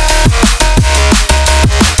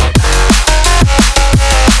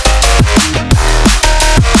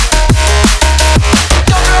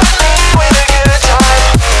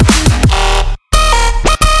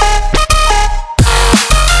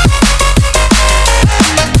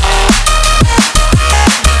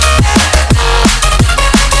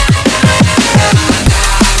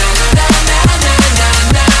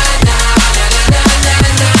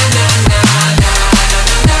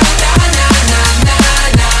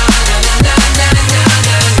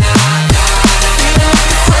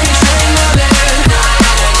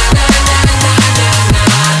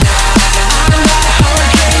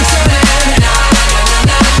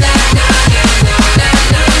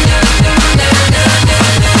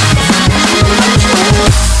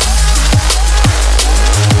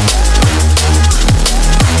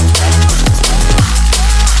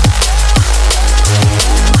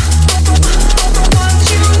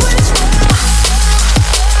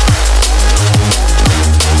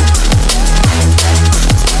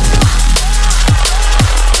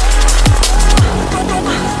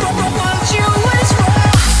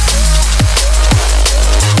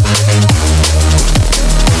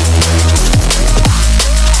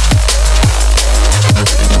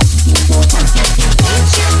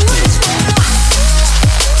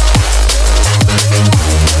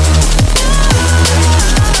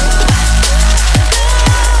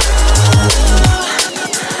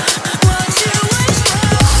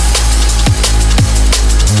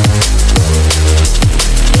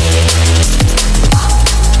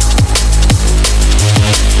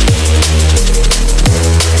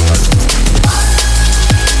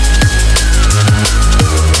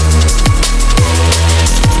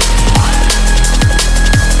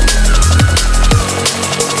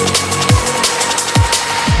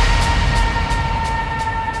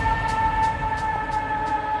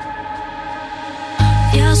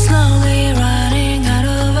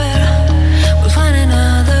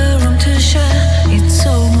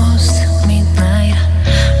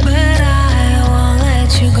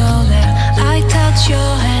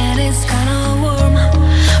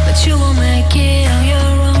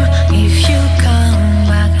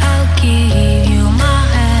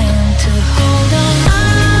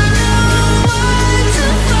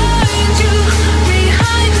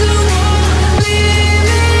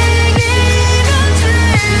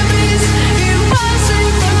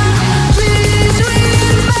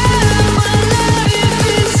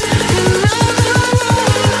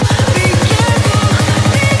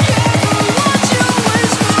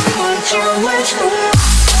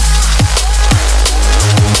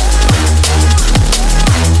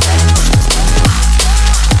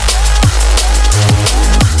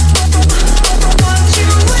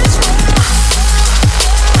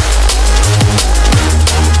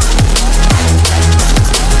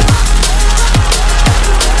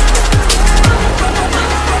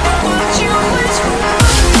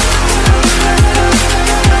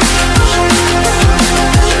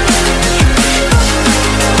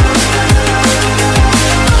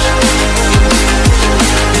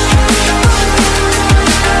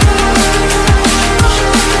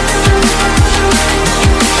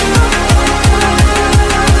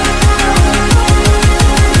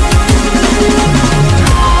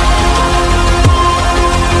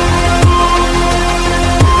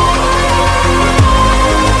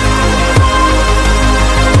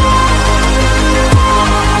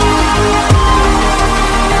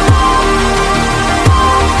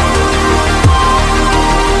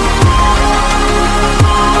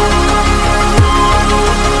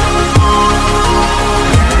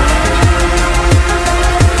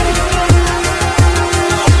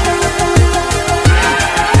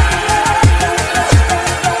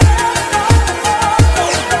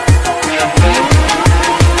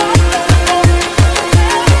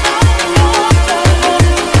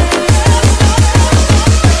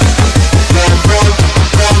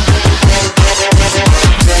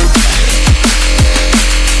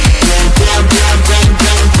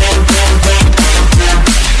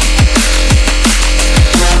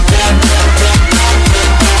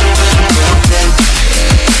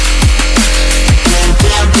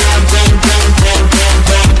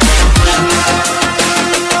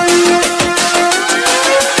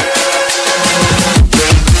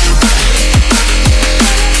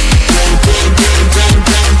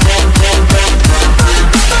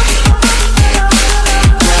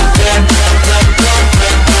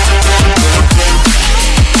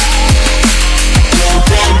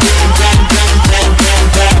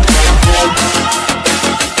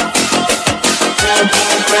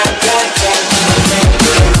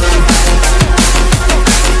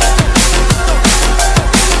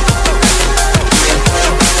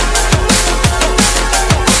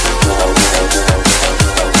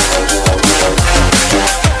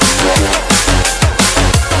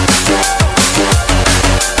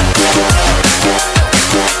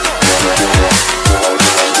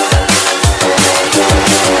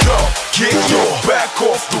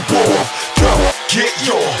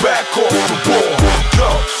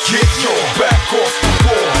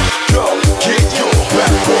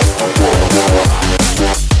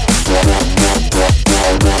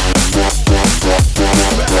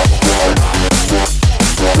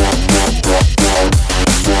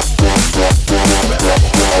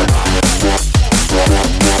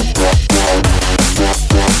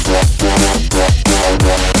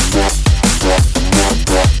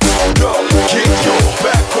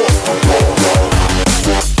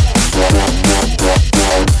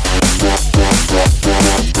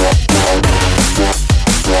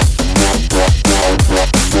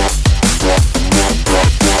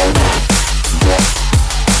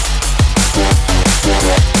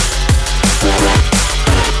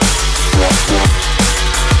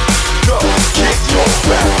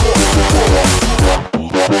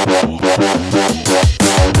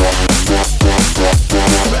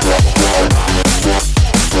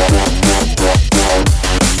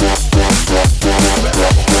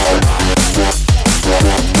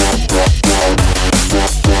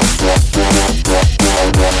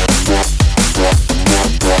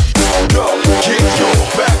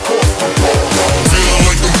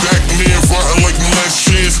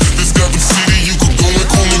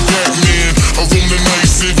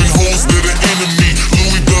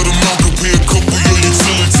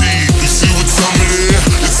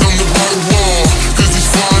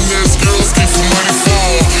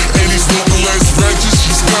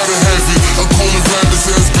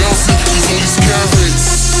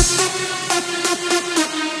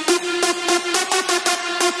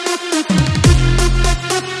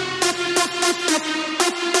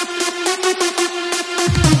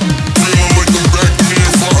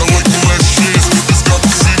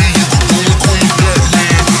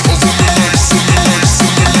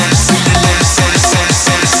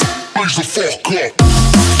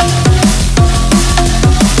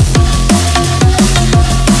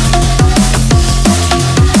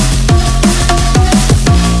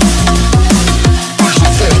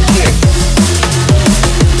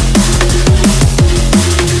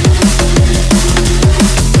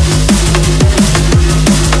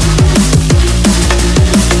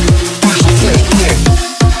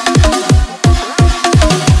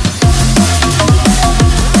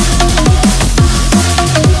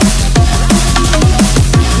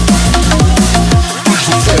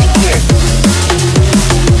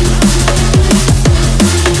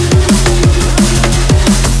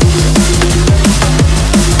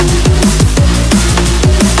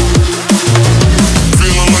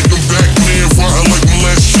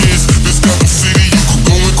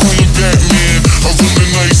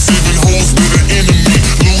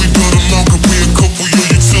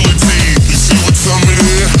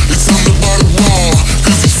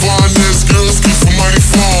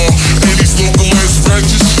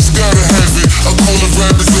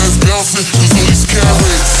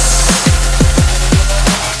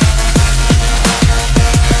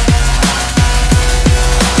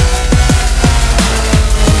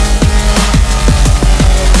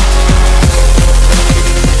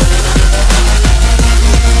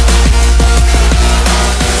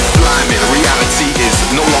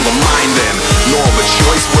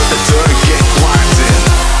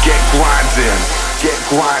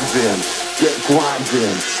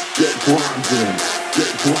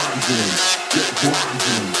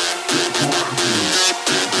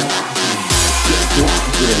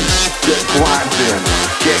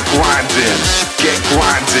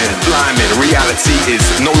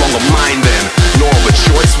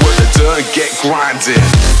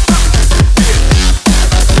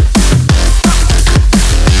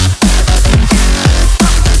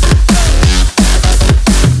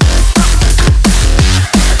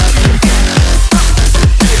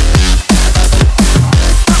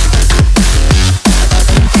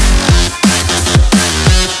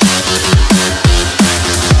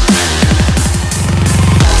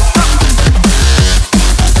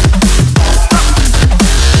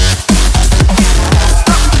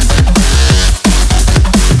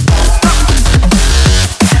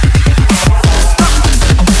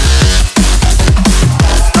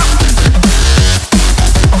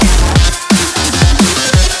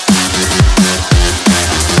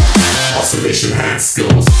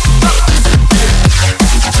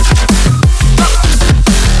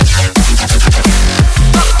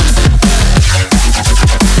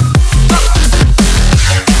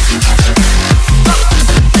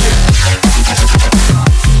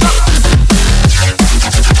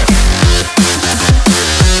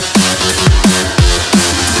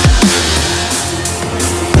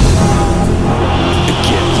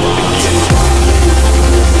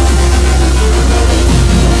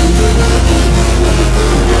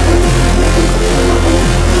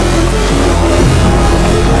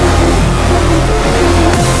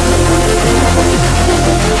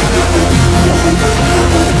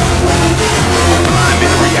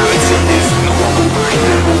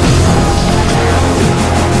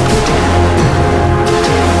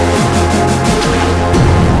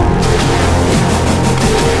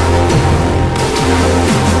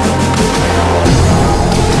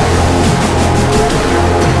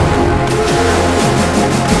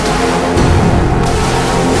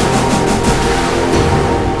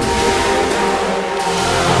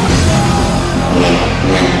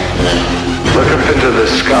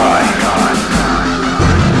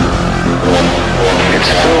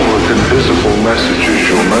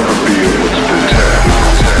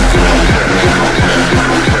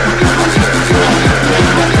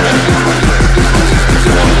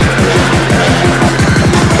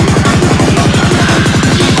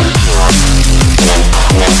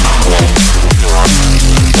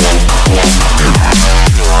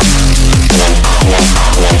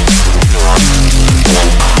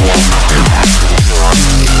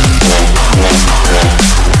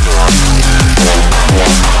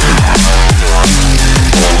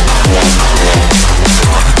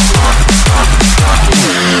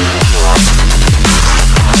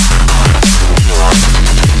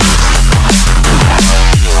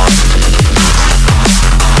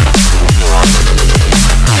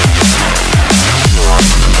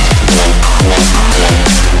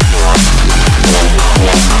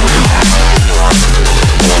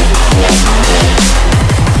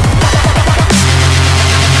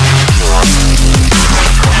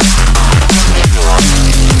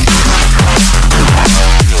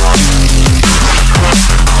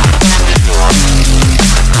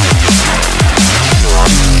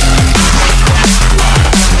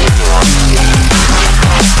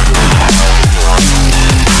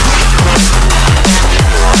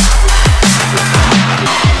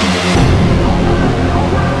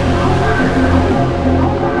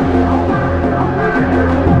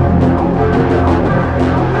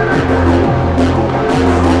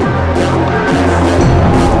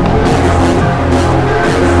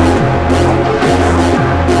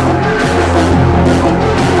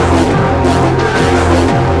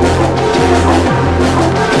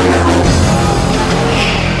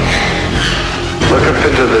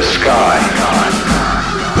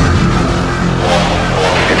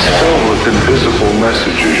 invisible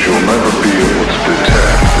messages you'll never be able to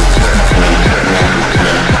detect.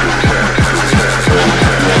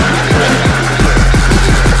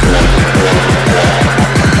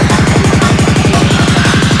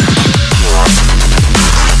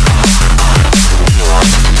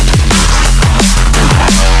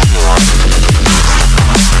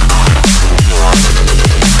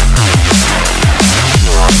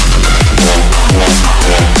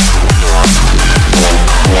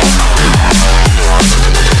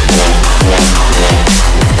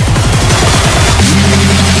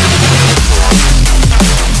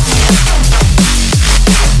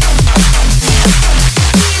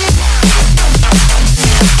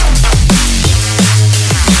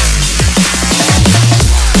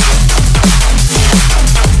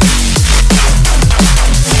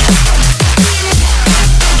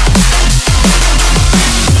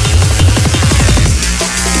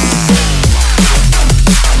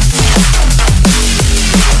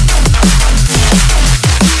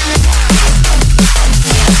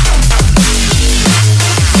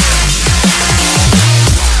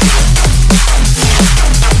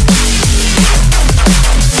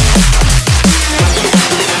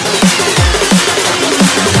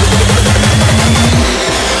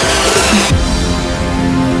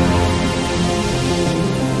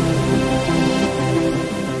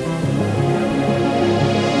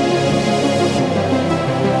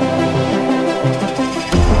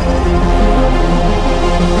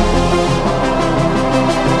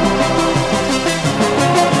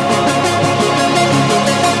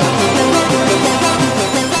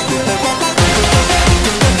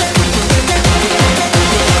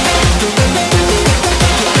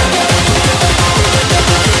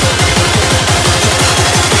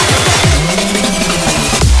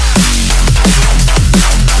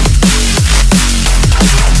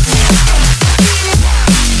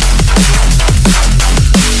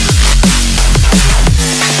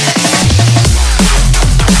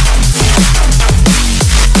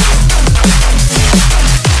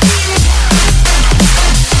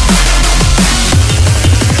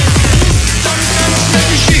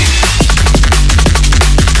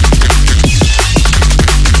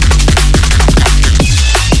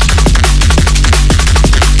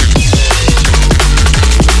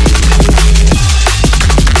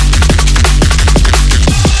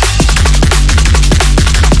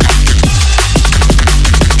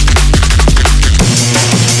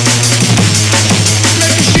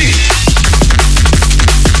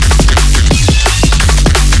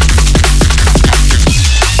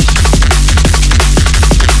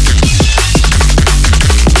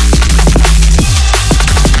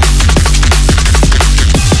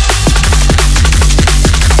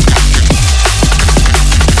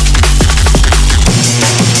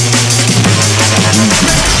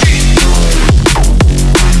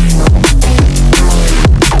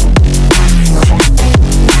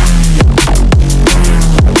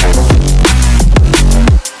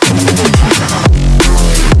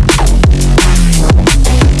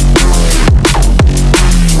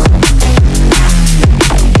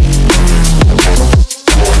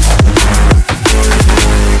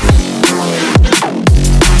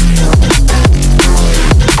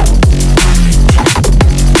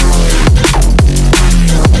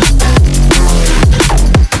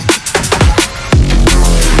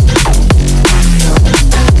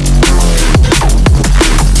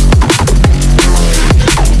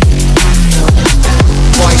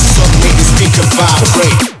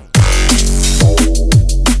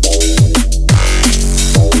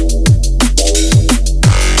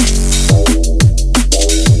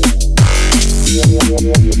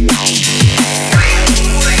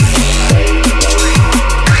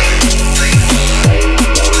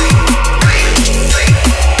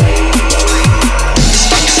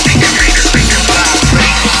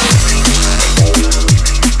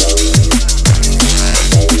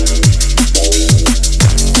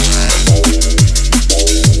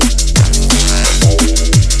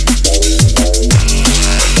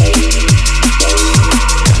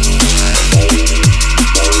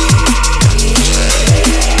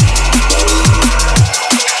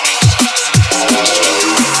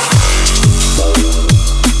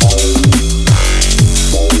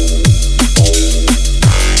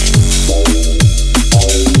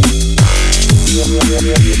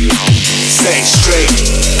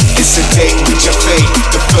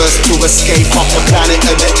 escape off the planet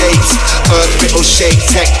of the apes. Earth it'll shake,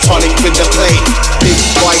 tectonic with the plate. Big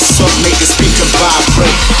boy sun, make the speaker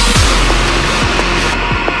vibrate.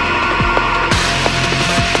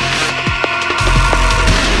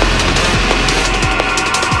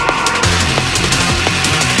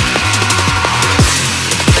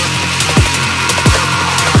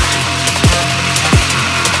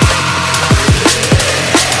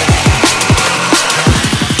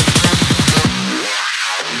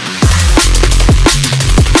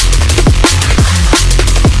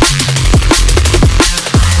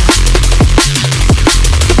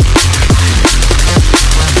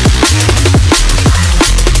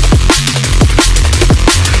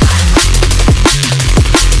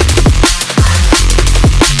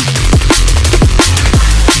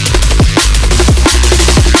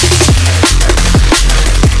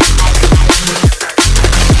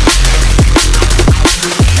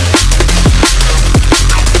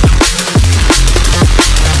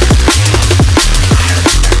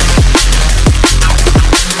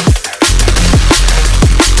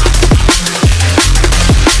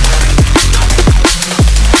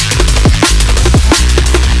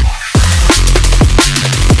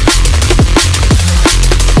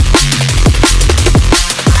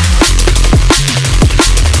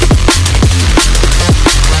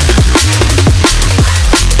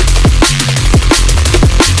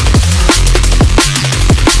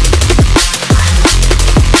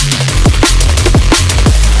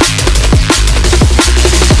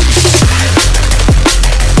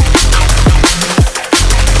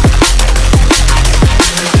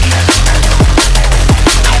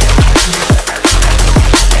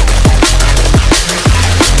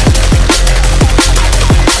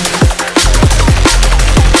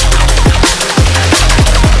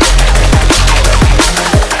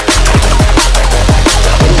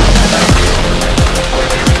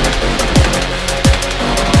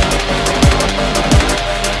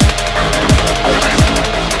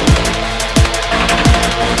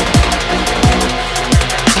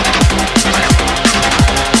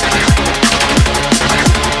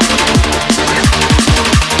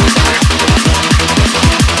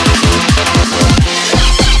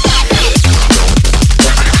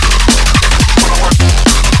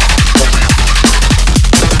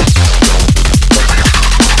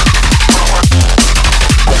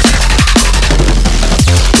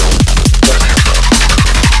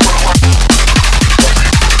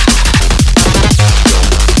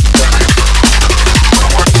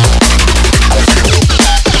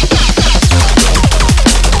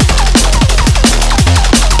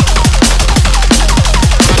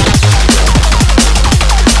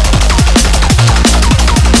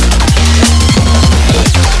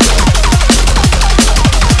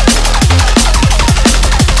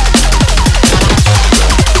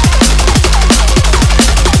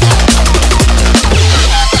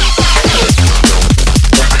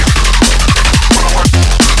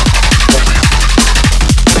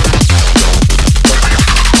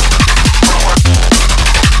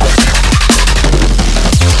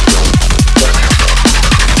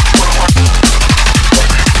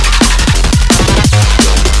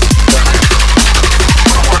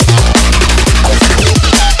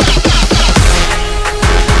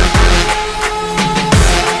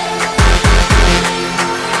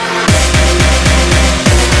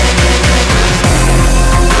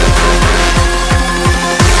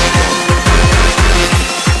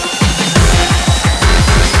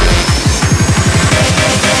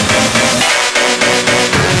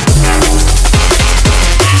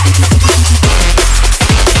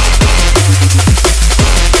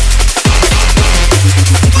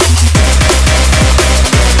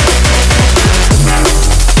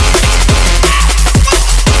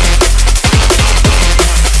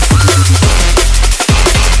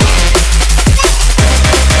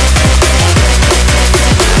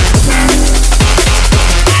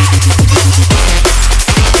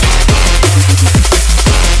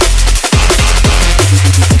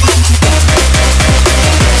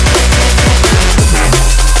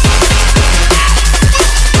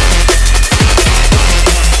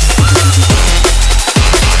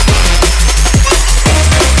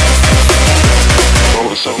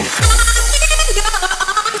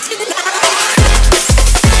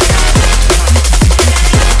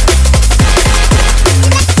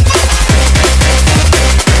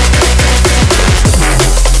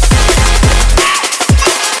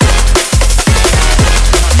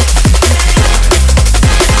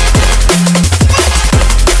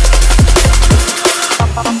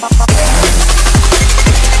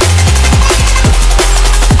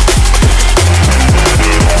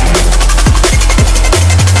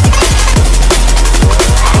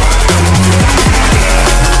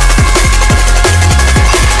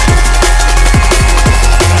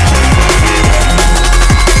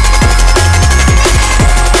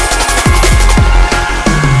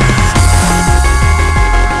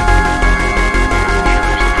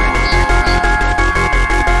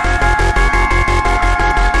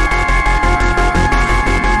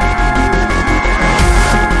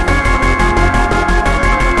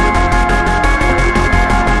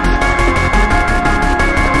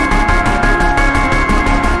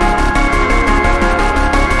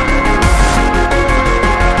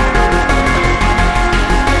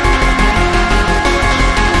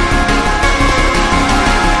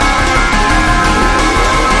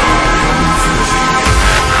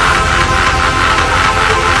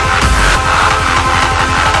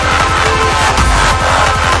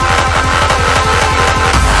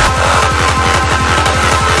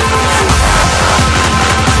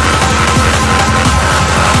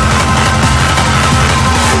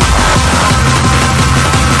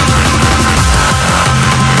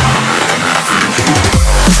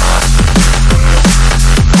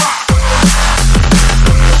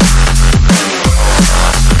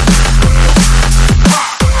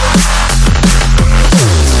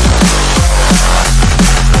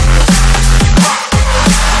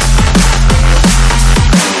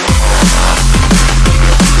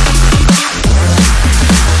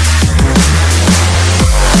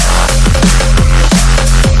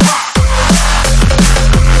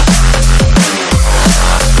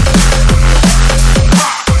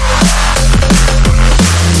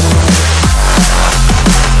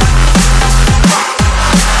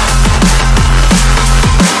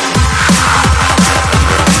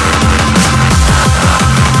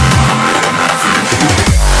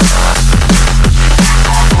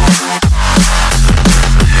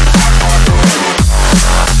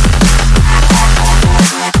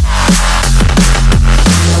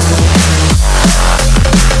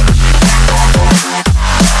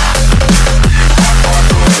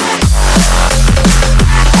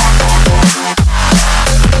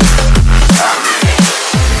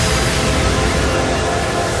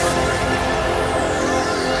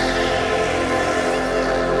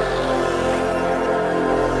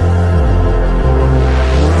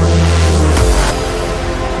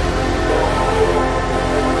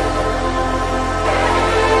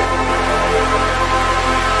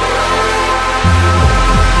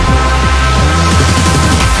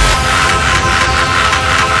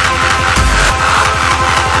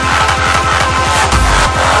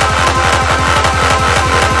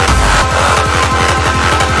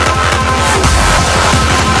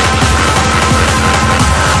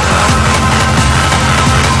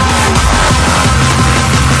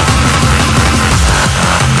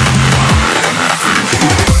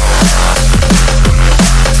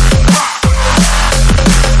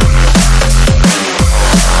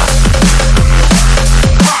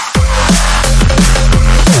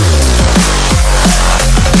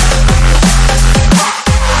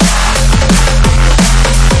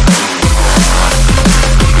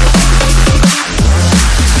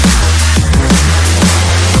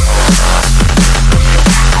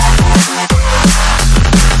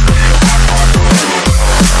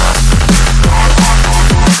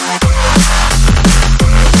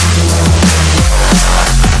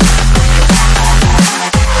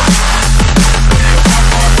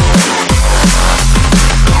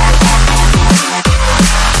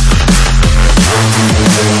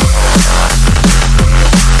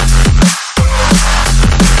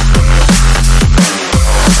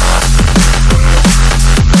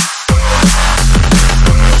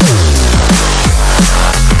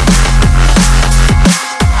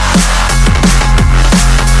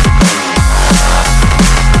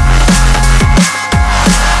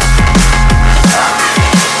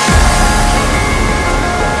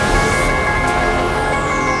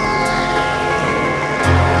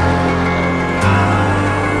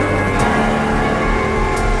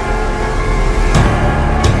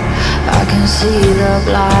 see the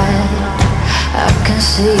blood. I can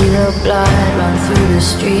see the blood run through the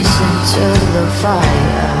streets into the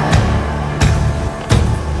fire.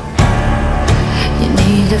 You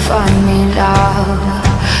need to find me now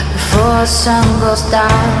before the sun goes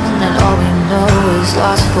down and all we know is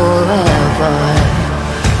lost forever.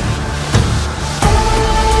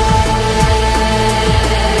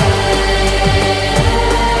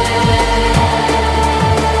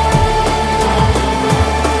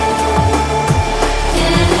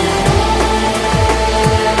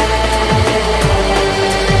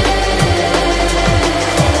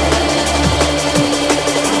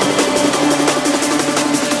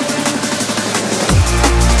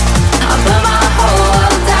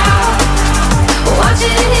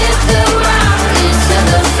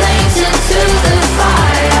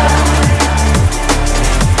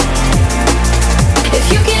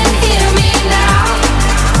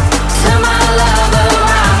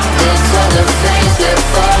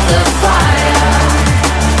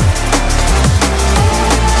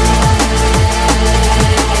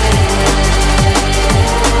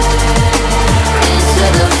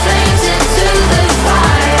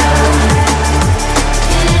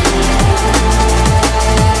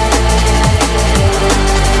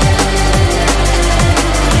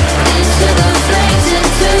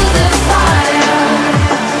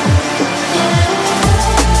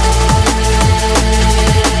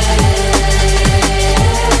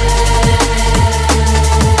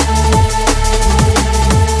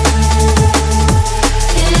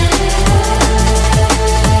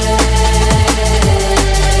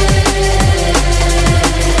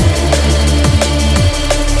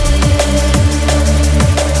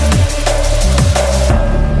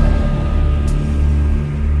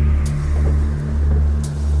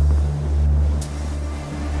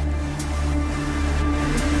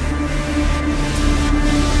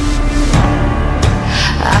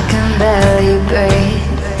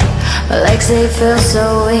 They feel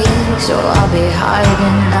so weak, so I'll be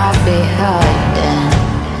hiding.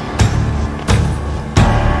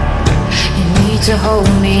 You need to hold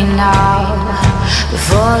me now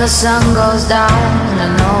before the sun goes down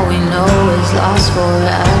and all we know is lost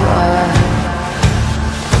forever.